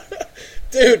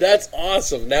 Dude, that's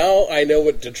awesome. Now I know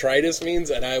what detritus means,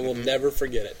 and I will never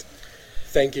forget it.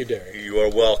 Thank you, Derek. You are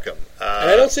welcome. And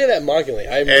I don't say that mockingly.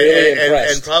 I'm really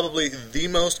impressed. And probably the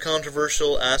most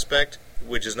controversial aspect,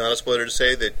 which is not a spoiler to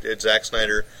say, that Zack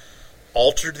Snyder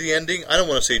altered the ending. I don't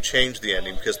want to say changed the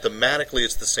ending, because thematically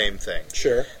it's the same thing.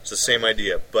 Sure. It's the same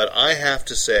idea. But I have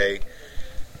to say,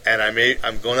 and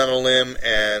I'm going on a limb,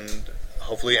 and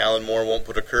hopefully Alan Moore won't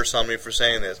put a curse on me for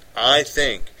saying this, I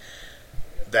think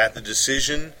that the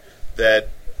decision that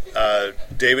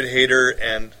David Hayter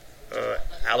and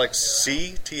Alex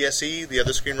TSE, the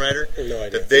other screenwriter,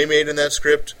 that they made in that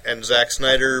script, and Zack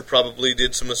Snyder probably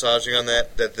did some massaging on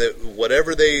that.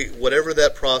 Whatever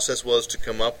that process was to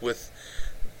come up with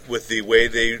the way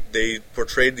they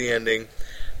portrayed the ending,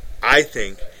 I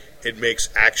think it makes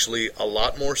actually a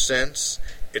lot more sense.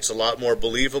 It's a lot more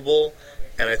believable,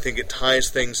 and I think it ties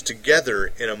things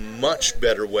together in a much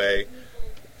better way.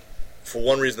 For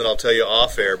one reason that I'll tell you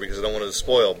off air because I don't want to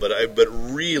spoil, but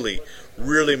really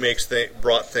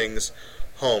brought things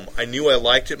home. I knew I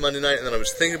liked it Monday night, and then I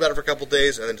was thinking about it for a couple of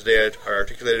days, and then today I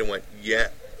articulated and went, yeah,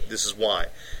 this is why.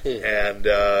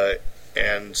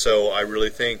 And so I really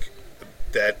think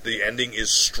that the ending is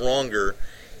stronger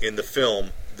in the film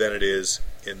than it is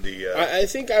in the... I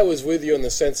think I was with you in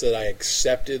the sense that I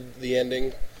accepted the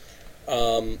ending.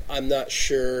 I'm not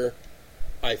sure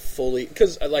I fully...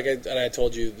 Because, I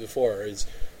told you before, is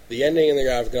the ending in the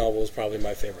graphic novel was probably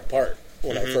my favorite part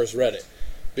when I first read it,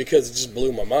 because it just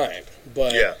blew my mind.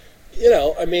 But,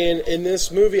 in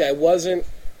this movie, I wasn't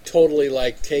totally,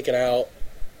 taken out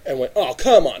and went, oh,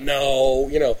 come on,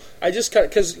 no. I just kind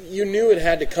of... Because you knew it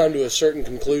had to come to a certain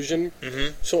conclusion,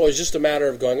 so it was just a matter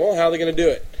of going, well, how are they going to do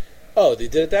it? Oh, they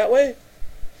did it that way?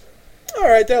 all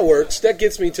right, that works. That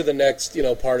gets me to the next,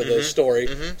 part of the story.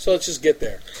 So let's just get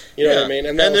there. You know what I mean?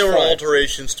 And there were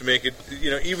alterations to make it,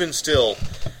 even still,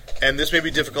 and this may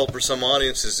be difficult for some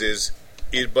audiences,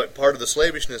 but part of the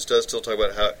slavishness does still talk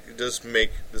about how it does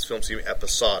make this film seem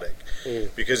episodic.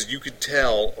 Because you could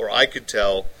tell, or I could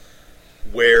tell,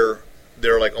 where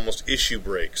there are like almost issue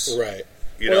breaks. Right.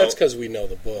 That's because we know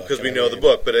the book. Because we know the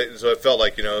book, so it felt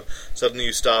like, suddenly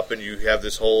you stop and you have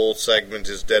this whole segment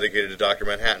is dedicated to Dr.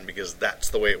 Manhattan because that's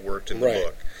the way it worked in the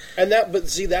book. And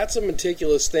that's a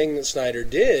meticulous thing that Snyder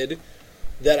did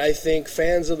that I think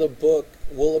fans of the book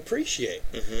will appreciate.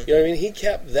 You know what I mean? He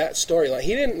kept that storyline.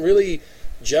 He didn't really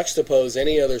juxtapose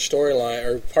any other storyline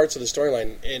or parts of the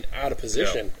storyline out of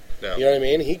position. No. You know what I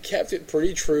mean? He kept it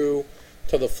pretty true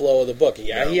to the flow of the book.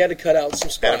 Yeah, he had to cut out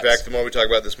some spots. And in fact, the more we talk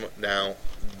about this now,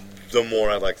 the more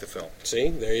I like the film. See,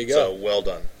 there you go. So well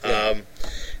done. Yeah.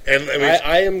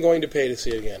 I am going to pay to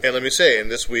see it again. And let me say, in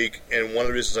this week, and one of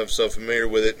the reasons I'm so familiar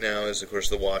with it now is, of course,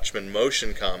 the Watchmen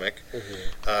motion comic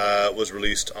was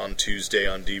released on Tuesday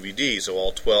on DVD. So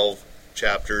all 12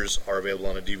 chapters are available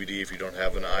on a DVD if you don't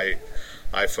have an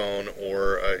iPhone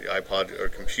or iPod or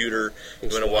computer. You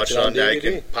want to watch it on now, you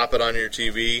can pop it on your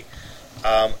TV.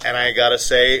 And I gotta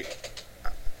say,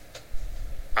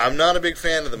 I'm not a big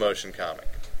fan of the motion comic.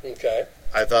 Okay.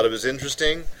 I thought it was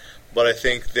interesting, but I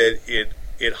think that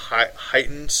it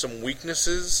heightened some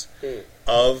weaknesses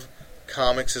of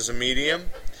comics as a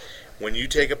medium. When you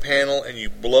take a panel and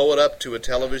you blow it up to a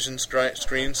television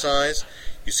screen size,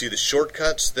 you see the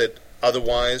shortcuts that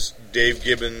otherwise Dave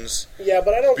Gibbons' but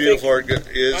I don't beautiful art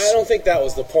is. I don't think that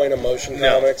was the point of motion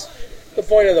comics. The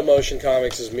point of the motion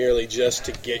comics is merely just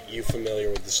to get you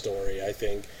familiar with the story, I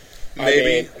think.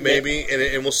 Maybe,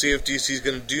 and we'll see if DC's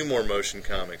going to do more motion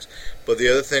comics. But the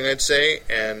other thing I'd say,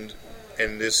 and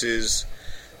this is,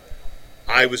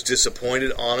 I was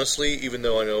disappointed, honestly, even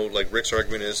though I know, like Rick's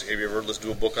argument is, have you ever listened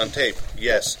to a book on tape?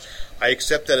 Yes. I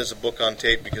accept that as a book on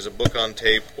tape, because a book on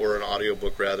tape, or an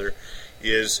audiobook rather,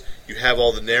 is you have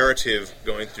all the narrative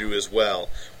going through as well.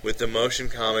 With the motion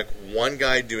comic, one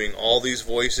guy doing all these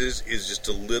voices is just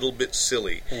a little bit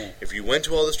silly. If you went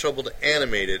to all this trouble to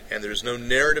animate it, and there's no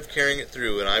narrative carrying it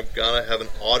through, and I've got to have an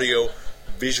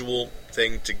audio-visual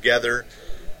thing together,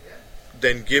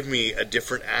 then give me a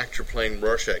different actor playing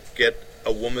Rorschach. Get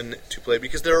a woman to play,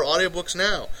 because there are audiobooks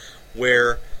now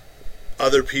where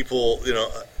other people,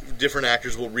 different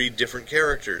actors will read different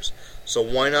characters. So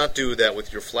why not do that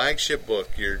with your flagship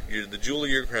book, your the jewel of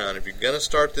your crown? If you're going to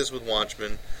start this with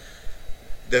Watchmen,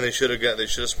 then they should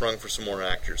have sprung for some more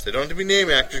actors. They don't have to be name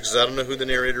actors, because I don't know who the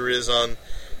narrator is on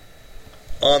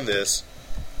this.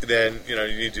 Then you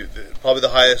need to. Probably the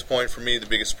highest point for me, the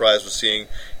biggest surprise, was seeing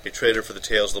a trailer for the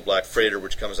Tales of the Black Freighter,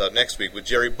 which comes out next week, with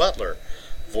Jerry Butler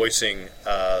voicing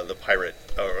the pirate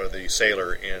or the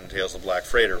sailor in Tales of the Black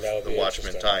Freighter, the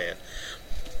Watchmen tie-in,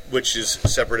 which is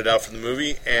separated out from the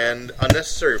movie and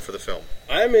unnecessary for the film.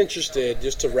 I'm interested,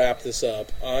 just to wrap this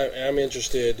up, I'm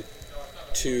interested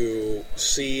to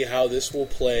see how this will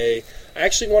play. I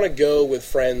actually want to go with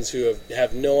friends who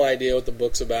have no idea what the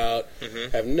book's about,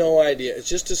 have no idea. It's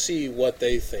just to see what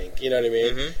they think, you know what I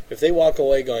mean? If they walk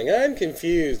away going, I'm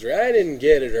confused, or I didn't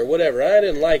get it, or whatever, I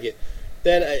didn't like it,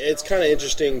 then it's kind of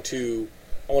interesting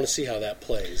I want to see how that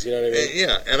plays, you know what I mean?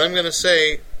 Yeah, and I'm going to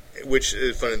say, which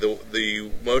is funny,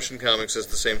 the motion comic says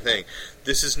the same thing.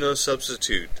 This is no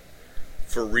substitute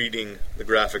for reading the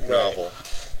graphic novel.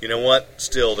 You know what?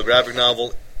 Still, the graphic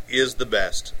novel is the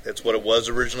best. It's what it was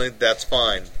originally. That's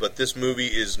fine. But this movie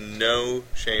is no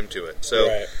shame to it.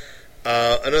 So,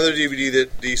 another DVD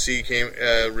that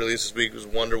DC released this week was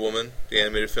Wonder Woman, the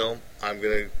animated film. I'm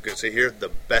going to say here, the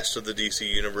best of the DC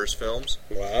Universe films.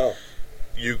 Wow.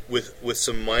 With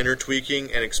some minor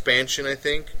tweaking and expansion, I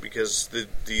think, because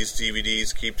these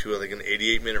DVDs keep to like an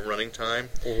 88-minute running time,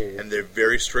 and they're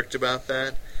very strict about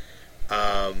that.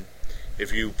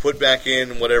 If you put back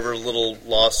in whatever little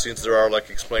lost scenes there are,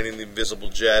 like explaining the invisible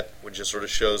jet, which just sort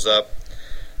of shows up,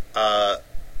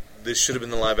 this should have been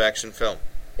the live-action film.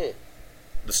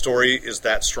 The story is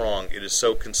that strong. It is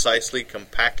so concisely,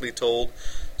 compactly told,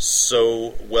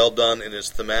 so well done in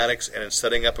its thematics, and it's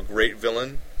setting up a great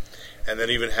villain. And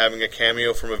then even having a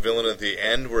cameo from a villain at the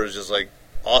end where it's just like,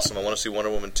 awesome, I want to see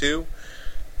Wonder Woman 2,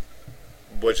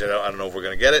 which I don't know if we're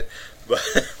going to get it,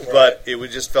 but it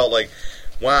just felt like,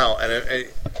 wow. And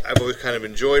I've always kind of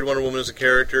enjoyed Wonder Woman as a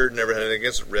character, never had anything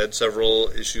against it, read several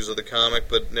issues of the comic,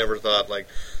 but never thought, like,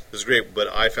 this is great. But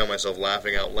I found myself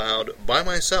laughing out loud by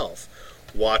myself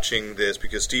watching this,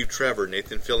 because Steve Trevor,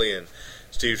 Nathan Fillion,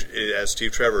 as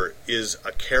Steve Trevor, is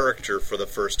a character for the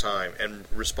first time and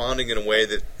responding in a way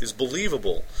that is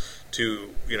believable to,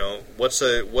 what's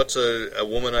a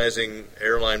womanizing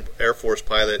Air Force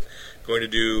pilot going to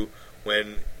do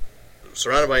when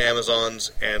surrounded by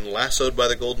Amazons and lassoed by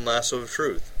the golden lasso of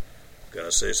truth? Going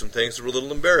to say some things that we're a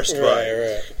little embarrassed by.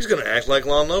 Right. He's going to act like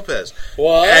Lon Lopez.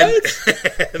 What?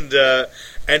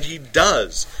 And he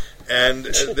does. And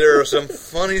there are some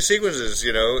funny sequences, So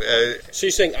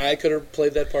you're saying I could have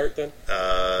played that part then?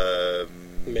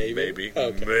 Maybe.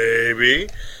 Okay. Maybe.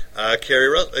 Carrie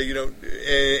Russell,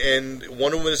 and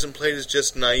Wonder Woman isn't played as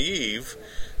just naive.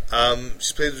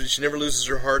 She never loses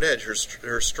her hard edge,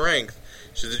 her strength.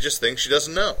 She just thinks she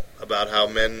doesn't know about how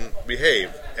men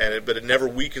behave, but it never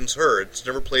weakens her. It's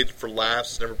never played for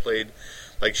laughs. It's never played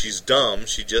like she's dumb.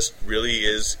 She just really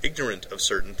is ignorant of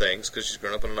certain things because she's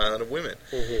grown up on an island of women.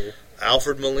 Mm-hmm.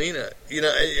 Alfred Molina,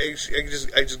 I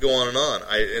just go on and on.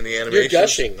 In the animation, you're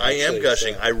gushing. I am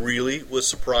gushing. So. I really was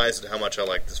surprised at how much I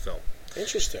liked this film.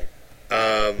 Interesting.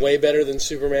 Way better than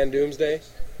Superman Doomsday?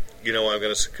 I'm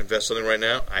going to confess something right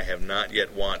now. I have not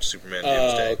yet watched Superman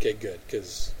Doomsday. Okay, good,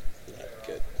 because not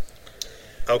good.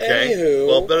 Okay. Anywho.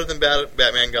 Well, better than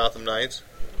Batman Gotham Knights.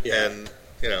 Yeah. And,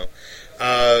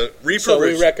 Reaper... So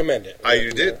we recommend it. I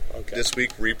did. Okay. This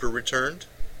week, Reaper returned.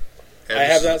 And I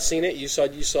have not seen it. You saw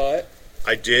it?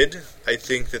 I did. I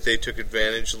think that they took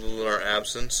advantage a little in our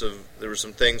absence of... There were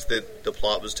some things that the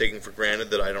plot was taking for granted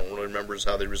that I don't really remember as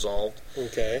how they resolved.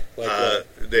 Okay. Like what?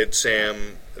 That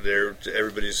Sam...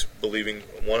 Everybody's believing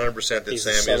 100% that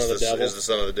Sam is the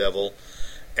son of the devil.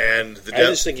 And I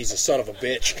just think he's a son of a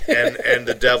bitch. and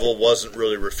the devil wasn't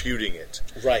really refuting it.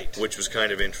 Right. Which was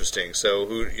kind of interesting. So,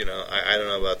 I don't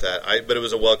know about that. But it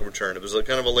was a welcome return. It was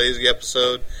kind of a lazy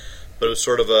episode, but it was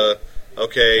sort of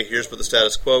okay, here's what the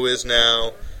status quo is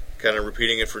now, kind of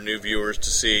repeating it for new viewers to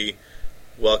see.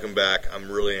 Welcome back. I'm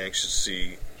really anxious to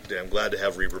see. I'm glad to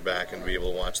have Reaper back and be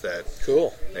able to watch that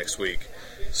next week.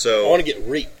 So I want to get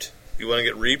reaped. You want to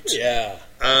get reaped? Yeah.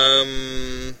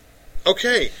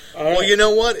 Okay. All well, right. You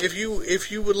know what? If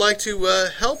you would like to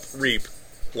help reap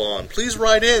Lon, please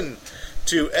write in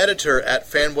to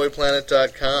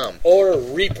editor@fanboyplanet.com. Or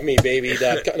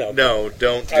reapmebaby.com. No,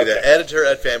 don't do that.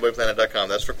 Editor@fanboyplanet.com.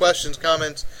 That's for questions,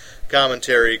 comments,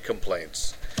 commentary,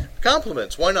 complaints.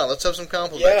 Compliments. Why not? Let's have some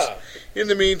compliments. Yeah. In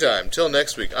the meantime, till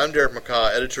next week, I'm Derek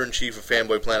McCaw, editor-in-chief of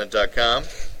fanboyplanet.com.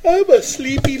 I'm a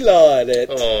sleepy Lon at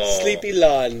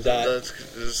sleepylon.org.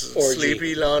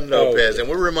 Sleepy Lon Lopez. And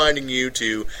we're reminding you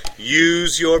to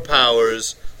use your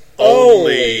powers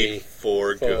only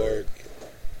for good.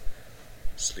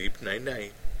 Sleep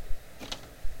night-night.